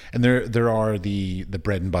day, and there are the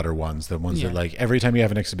bread and butter ones, the ones that like every time you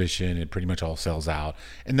have an exhibition, it pretty much all sells out.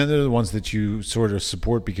 And then there are the ones that you sort of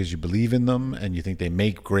support because you believe in them and you think they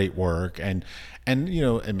make great work, and I'm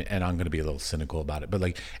going to be a little cynical about it, but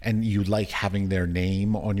like, and you like having their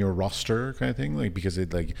name on your roster kind of thing, like because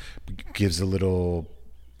it like gives a little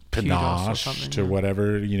panache to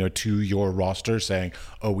whatever, to your roster, saying,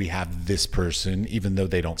 oh, we have this person, even though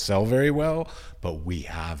they don't sell very well, but we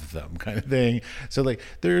have them, kind of thing. So like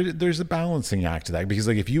there's a balancing act to that, because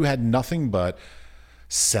like if you had nothing but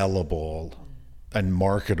sellable and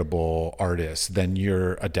marketable artists, then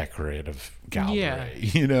you're a decorative gallery.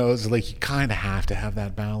 It's like you kind of have to have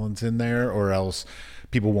that balance in there, or else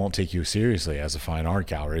people won't take you seriously as a fine art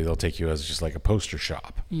gallery. They'll take you as just like a poster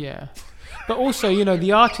shop. But also,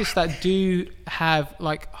 the artists that do have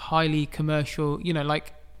like highly commercial,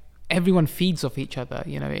 like everyone feeds off each other.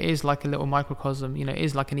 It is like a little microcosm. It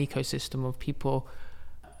is like an ecosystem of people,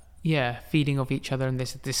 feeding off each other. And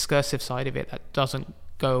there's a discursive side of it that doesn't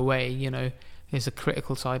go away. There's a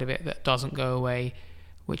critical side of it that doesn't go away,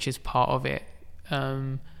 which is part of it.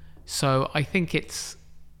 So I think it's,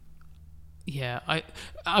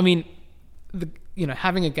 I mean,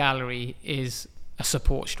 having a gallery is a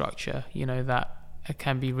support structure, that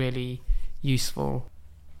can be really useful,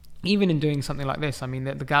 even in doing something like this. I mean,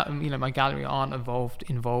 my gallery aren't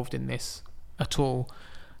involved in this at all,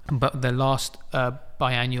 but the last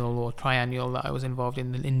biannual or triannual that I was involved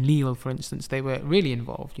in Lille, for instance, they were really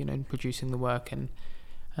involved, in producing the work and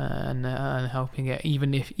helping it,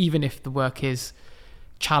 even if the work is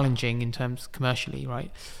challenging in terms commercially,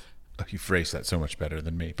 right? Oh, you phrased that so much better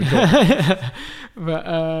than me.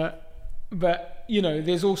 But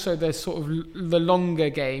there's also sort of the longer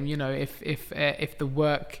game. If the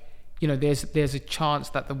work, there's a chance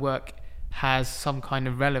that the work has some kind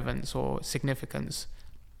of relevance or significance,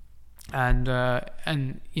 and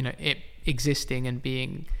it existing and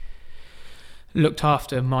being looked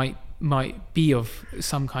after might be of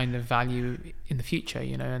some kind of value in the future.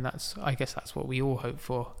 And I guess that's what we all hope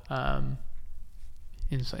for.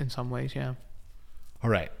 In some ways, yeah. All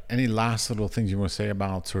right. Any last little things you want to say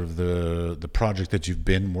about sort of the project that you've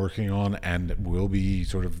been working on and will be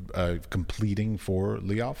sort of completing for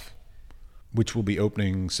LIAF, which will be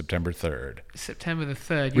opening September 3rd? September the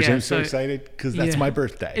 3rd, Which I'm so excited, because that's my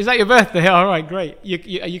birthday. Is that your birthday? All right, great.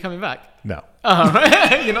 Are you coming back? No. Oh,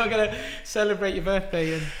 right. You're not going to celebrate your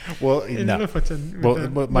birthday in Lofoten?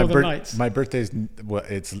 Well, my birthday's,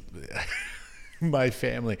 it's... My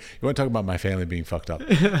family. You want to talk about my family being fucked up?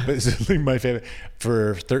 But it's like my family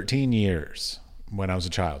for 13 years when I was a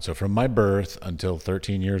child. So from my birth until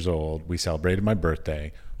 13 years old, we celebrated my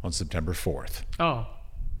birthday on September 4th. Oh.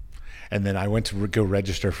 And then I went to go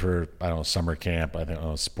register for, I don't know, summer camp, I don't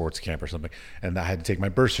know, sports camp or something. And I had to take my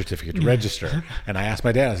birth certificate to register. And I asked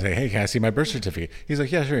my dad, I was like, hey, can I see my birth certificate? He's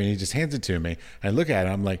like, yeah, sure. And he just hands it to me. And I look at it,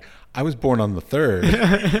 I'm like, I was born on the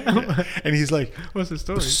 3rd. And he's like, what's the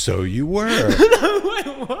story? So you were. No,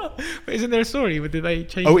 wait, what? But isn't there a story? Did they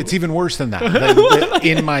change Oh, it's even worse than that. Like,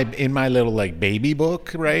 in my little like baby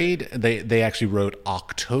book, right? They actually wrote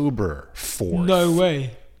October 4th. No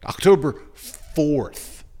way. October 4th.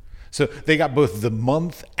 So they got both the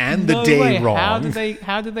month and the day wrong.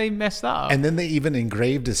 How did they mess that up? And then they even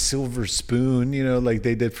engraved a silver spoon, like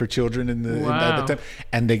they did for children at the time.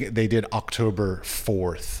 And they did October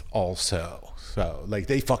 4th also. So like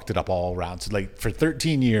they fucked it up all around. So like for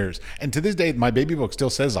 13 years, and to this day, my baby book still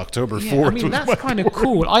says October 4th. I mean, that's kind of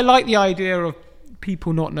cool. I like the idea of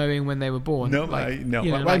people not knowing when they were born. I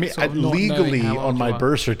mean, legally on my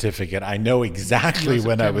birth certificate, I know exactly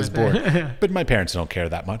when I was born, but my parents don't care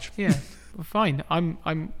that much. Yeah, well, fine. I'm.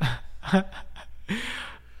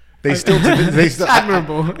 They still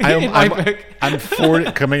admirable. I'm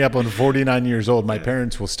 40, coming up on 49 years old. My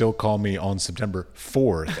parents will still call me on September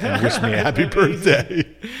 4th and wish me a happy birthday.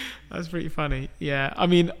 That's pretty funny. Yeah, I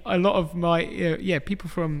mean, a lot of my people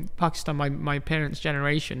from Pakistan, my parents'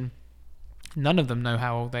 generation, none of them know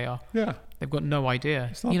how old they are. Yeah. They've got no idea.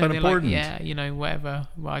 It's not that important. Like, whatever.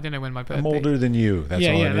 Well, I don't know when my birthday. I'm older than you. That's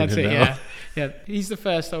all I need to know. Yeah. He's the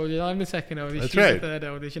first oldest. I'm the second oldest. That's She's right. the third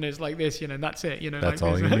oldest. It's like this. That's it. That's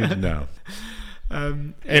like all this. you need to know.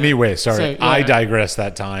 Anyway, sorry. I digress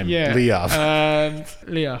that time. Yeah. LIAF.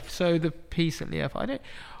 LIAF. So the piece at LIAF,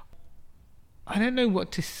 I don't know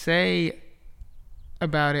what to say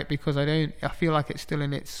about it because I feel like it's still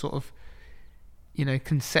in its sort of,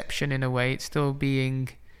 conception in a way. It's still being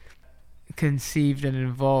conceived and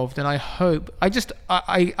involved, and I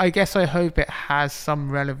guess I hope it has some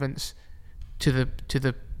relevance to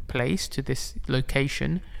the place, to this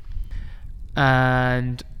location,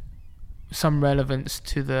 and some relevance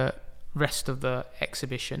to the rest of the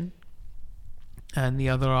exhibition and the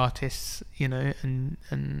other artists, and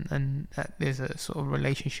there's a sort of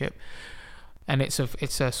relationship, and it's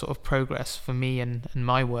a sort of progress for me and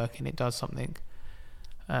my work, and it does something.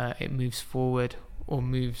 It moves forward or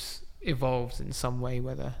evolves in some way,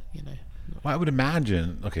 whether Well, I would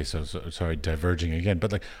imagine. Okay, so sorry, diverging again,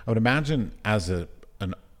 but like I would imagine as an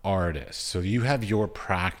artist, so you have your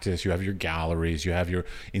practice, you have your galleries, you have your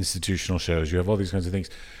institutional shows, you have all these kinds of things.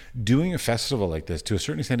 Doing a festival like this, to a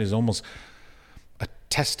certain extent, is almost a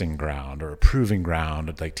testing ground or a proving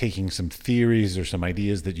ground, like taking some theories or some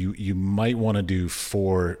ideas that you might want to do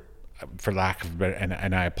for lack of better,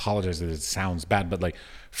 and I apologize that it sounds bad, but like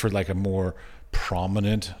for like a more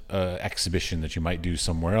prominent exhibition that you might do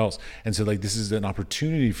somewhere else. And so like this is an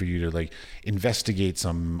opportunity for you to like investigate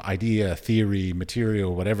some idea, theory,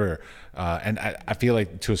 material, whatever, and I feel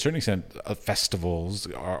like to a certain extent festivals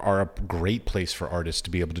are a great place for artists to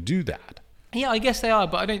be able to do that. I guess they are,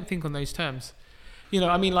 but I don't think on those terms.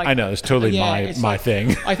 I mean, like, I know it's totally my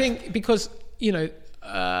thing. I think because the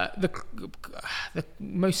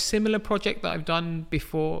most similar project that I've done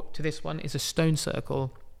before to this one is a stone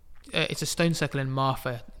circle. It's a stone circle in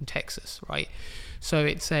Marfa, in Texas, right? So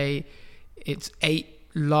it's 8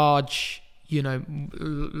 large,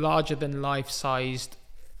 larger than life-sized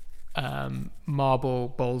marble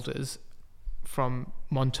boulders from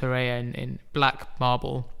Monterrey in black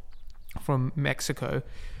marble from Mexico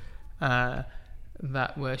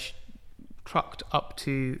that were trucked up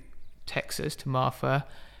to Texas, to Marfa,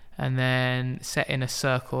 and then set in a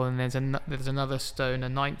circle. And there's another stone, a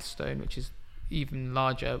 9th stone, which is even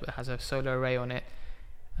larger, but has a solar array on it,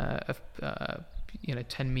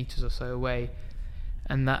 10 meters or so away,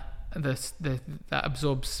 and that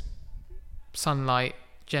absorbs sunlight,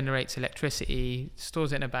 generates electricity,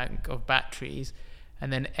 stores it in a bank of batteries,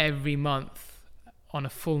 and then every month on a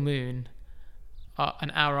full moon,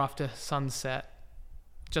 an hour after sunset,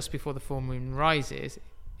 just before the full moon rises,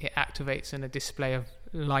 it activates in a display of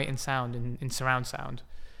light and sound in surround sound,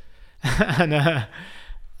 and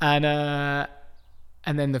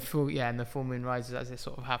then the full moon rises as it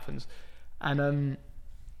sort of happens, and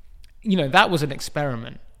that was an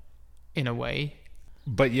experiment in a way,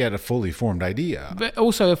 but yet a fully formed idea. But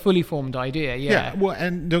also a fully formed idea, yeah. Well,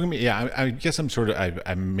 and don't get me. Yeah, I guess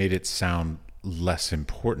I made it sound less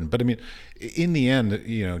important, but I mean, in the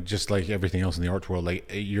end, just like everything else in the art world, like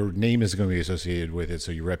your name is going to be associated with it,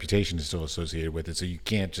 so your reputation is still associated with it. So you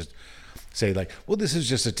can't just say like, well, this is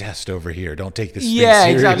just a test over here. Don't take this. Yeah,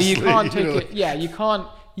 exactly. You can't take it. Yeah, you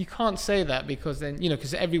can't say that, because then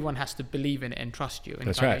because everyone has to believe in it and trust you. And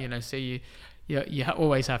that's right. So you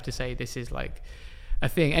always have to say this is like a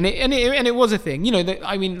thing, and it was a thing. You know,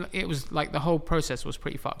 I mean, it was like the whole process was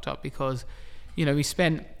pretty fucked up because, you know, we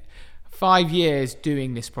spent 5 years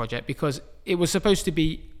doing this project because it was supposed to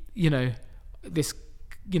be, this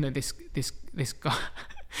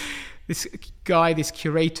guy, this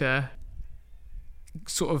curator,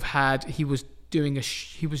 sort of he was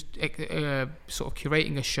sort of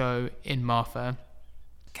curating a show in Martha,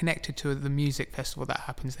 connected to the music festival that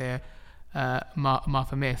happens there,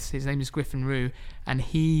 Martha Myths. His name is Griffin Rue, and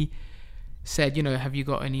he said, have you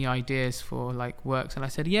got any ideas for like works? And I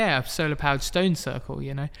said, yeah, solar powered stone circle,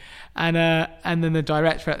 and then the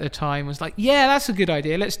director at the time was like, yeah, that's a good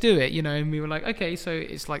idea, let's do it, and we were like, okay, so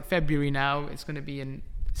it's like February now, it's going to be in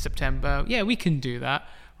September, yeah, we can do that,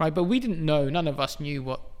 right? But we didn't know, none of us knew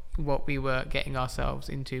what we were getting ourselves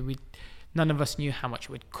into. None of us knew how much it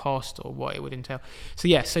would cost or what it would entail. So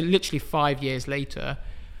yeah, so literally 5 years later,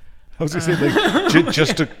 I was going to say, like,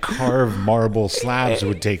 just to carve marble slabs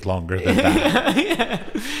would take longer than that.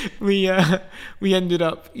 Yeah. We ended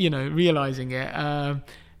up, realizing it,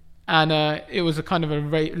 and it was a kind of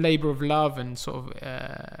a labor of love and sort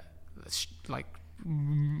of like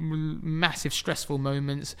massive stressful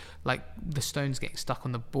moments, like the stones getting stuck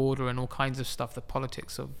on the border and all kinds of stuff, the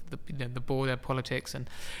politics of the border politics, and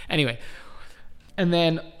anyway. And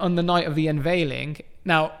then on the night of the unveiling,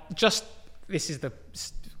 now this is the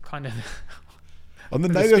kind of on the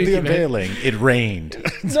night of the unveiling, it rained.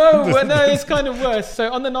 No, it's kind of worse.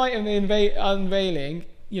 So on the night of the unveiling,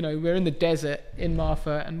 we're in the desert in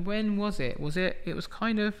Martha, and when was it? It was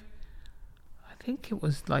kind of, I think it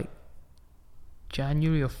was like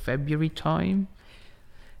January or February time.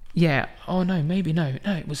 Yeah. Oh no, maybe no.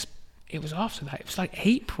 It was after that. It was like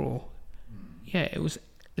April. Yeah, it was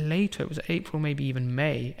later. It was April, maybe even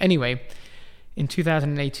May. Anyway, in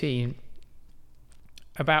 2018,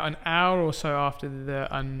 about an hour or so after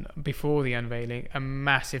before the unveiling, a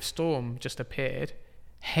massive storm just appeared.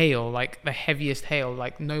 Hail, like the heaviest hail,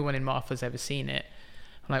 like no one in Martha's ever seen it.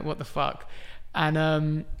 I'm like, what the fuck?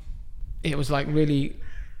 And it was like really,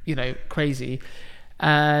 crazy.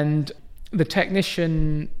 And the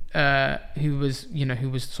technician who was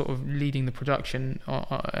sort of leading the production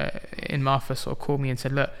in Martha sort of called me and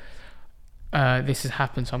said, look, this has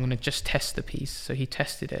happened, so I'm going to just test the piece. So he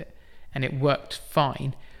tested it and it worked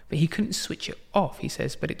fine, but he couldn't switch it off, he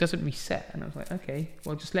says, but it doesn't reset. And I was like, okay,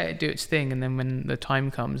 well, just let it do its thing, and then when the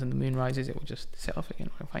time comes and the moon rises, it will just set off again.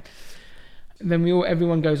 Fine. Then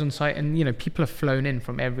everyone goes on site, and people are flown in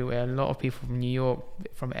from everywhere. A lot of people from New York,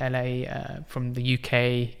 from LA, from the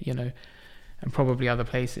UK, and probably other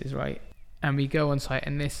places, right? And we go on site,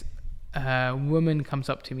 and this woman comes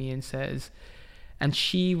up to me and says, and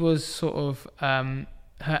she was sort of,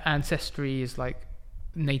 her ancestry is like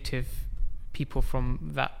native people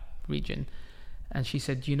from that region. And she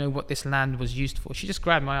said, do you know what this land was used for? She just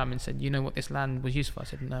grabbed my arm and said, you know what this land was used for? I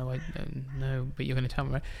said, no, I don't know, but you're going to tell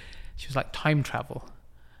me, right? She was like, time travel.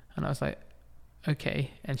 And I was like,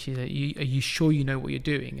 okay. And she said, are you sure you know what you're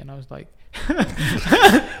doing? And I was like,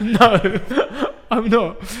 no, I'm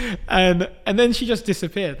not. And then she just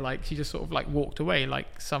disappeared. Like, she just sort of like walked away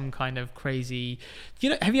like some kind of crazy,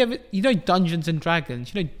 have you ever, Dungeons and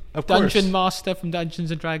Dragons, of Dungeon course. Master from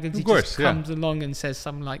Dungeons and Dragons, he just comes along and says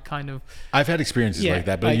some like kind of, I've had experiences like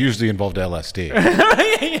that, but it usually involved LSD.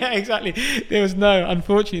 Yeah, exactly.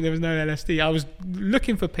 Unfortunately there was no LSD. I was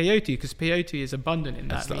looking for peyote because peyote is abundant in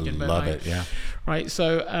that region. I love it, yeah. Right,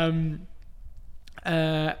 so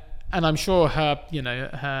and I'm sure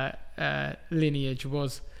her lineage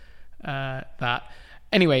was that.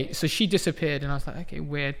 Anyway, so she disappeared, and I was like, okay,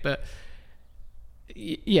 weird, but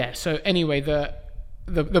yeah. So anyway,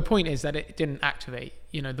 the point is that it didn't activate.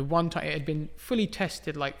 The one time it had been fully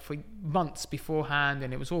tested like for months beforehand,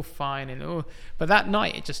 and it was all fine, but that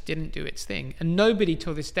night it just didn't do its thing, and nobody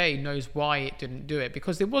till this day knows why it didn't do it,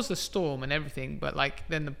 because there was a storm and everything, but like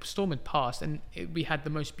then the storm had passed, and we had the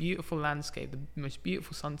most beautiful landscape, the most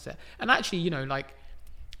beautiful sunset, and actually like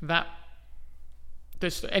that.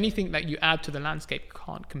 There's anything that you add to the landscape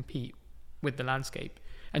can't compete with the landscape.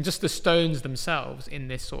 And just the stones themselves in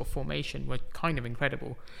this sort of formation were kind of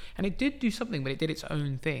incredible. And it did do something, but it did its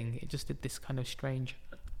own thing. It just did this kind of strange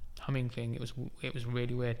humming thing. It was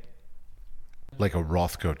really weird. Like a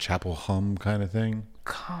Rothko chapel hum kind of thing?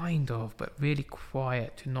 Kind of, but really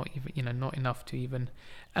quiet, to not even, not enough to even...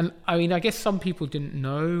 And I mean, I guess some people didn't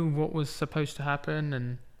know what was supposed to happen,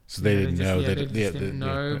 and... So they didn't know. They didn't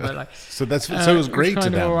know, but like... So it was great to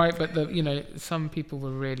them. All right, but some people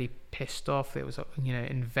were really pissed off. There was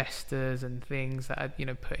investors and things that had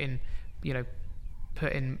put in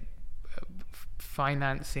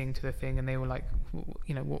financing to the thing, and they were like,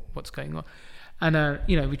 what's going on? And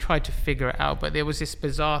we tried to figure it out, but there was this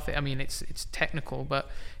bizarre thing. I mean, it's technical, but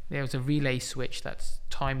there was a relay switch that's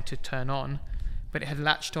timed to turn on, but it had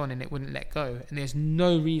latched on and it wouldn't let go. And there's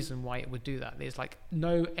no reason why it would do that. There's like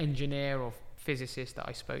no engineer or physicist that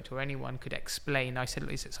I spoke to or anyone could explain. I said,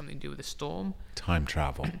 is it something to do with the storm? Time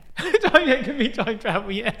travel. It could be time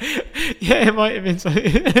travel, yeah. Yeah, it might have been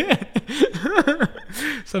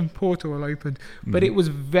some portal opened. But it was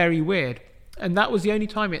very weird. And that was the only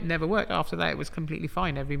time it never worked. After that, it was completely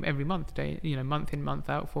fine every month, month in, month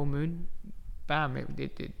out, full moon, bam, it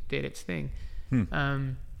did its thing.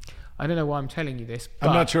 I don't know why I'm telling you this. But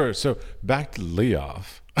I'm not sure. So back to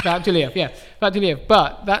LIAF. Back to LIAF.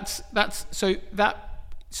 But that's so that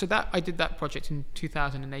I did that project in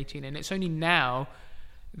 2018, and it's only now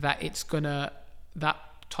that it's gonna that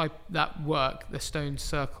work, the stone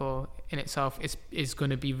circle in itself is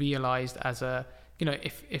going to be realized as a,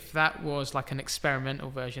 if that was like an experimental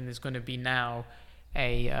version, there's going to be now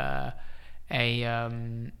a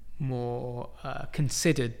more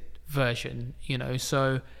considered version,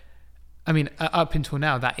 so I mean, up until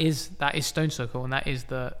now, that is Stone Circle, and that is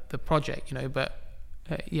the project, but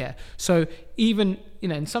yeah. So even,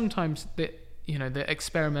 and sometimes the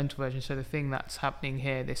experimental version, so the thing that's happening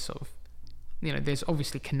here, this sort of, there's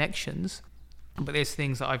obviously connections, but there's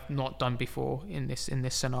things that I've not done before in this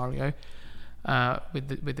scenario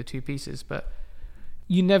with the two pieces. But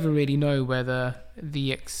you never really know whether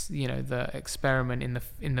the experiment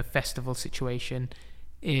in the festival situation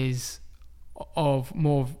is of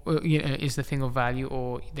more, is the thing of value,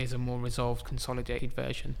 or there's a more resolved, consolidated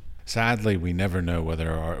version. Sadly, we never know whether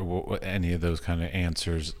there are any of those kind of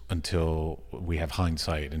answers until we have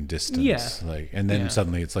hindsight and distance. Yeah. And then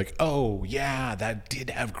suddenly it's like, oh yeah, that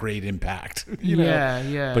did have great impact.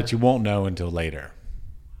 Yeah. But you won't know until later.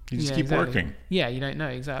 You just keep working. Yeah, you don't know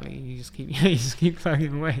exactly. You just keep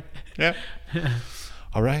plugging away. Yeah.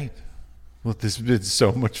 All right. Well, this has been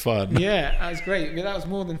so much fun. Yeah, that was great. I mean, that was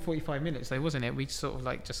more than 45 minutes, though, wasn't it? We sort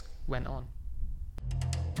of just went on.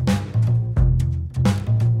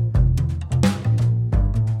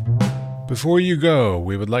 Before you go,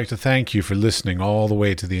 we would like to thank you for listening all the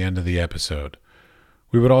way to the end of the episode.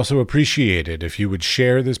 We would also appreciate it if you would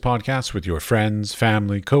share this podcast with your friends,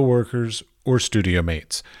 family, co-workers, or studio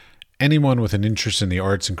mates, anyone with an interest in the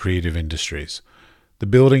arts and creative industries. The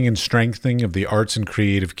building and strengthening of the arts and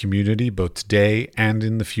creative community, both today and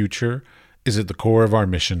in the future, is at the core of our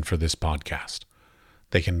mission for this podcast.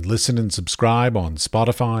 They can listen and subscribe on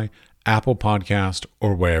Spotify, Apple Podcast,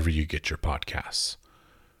 or wherever you get your podcasts.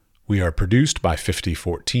 We are produced by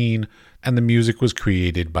 5014, and the music was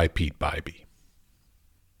created by Pete Bybee.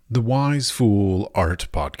 The Wise Fool Art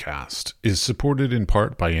Podcast is supported in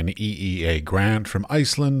part by an EEA grant from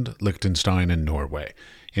Iceland, Liechtenstein, and Norway,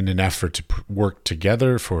 in an effort to work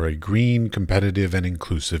together for a green, competitive, and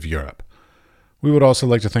inclusive Europe. We would also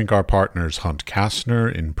like to thank our partners Hunt Kastner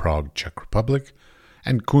in Prague, Czech Republic,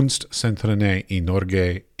 and Kunstsentrene i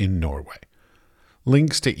Norge in Norway.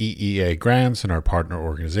 Links to EEA grants and our partner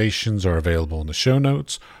organizations are available in the show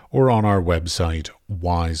notes or on our website,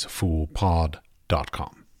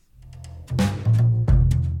 wisefoolpod.com.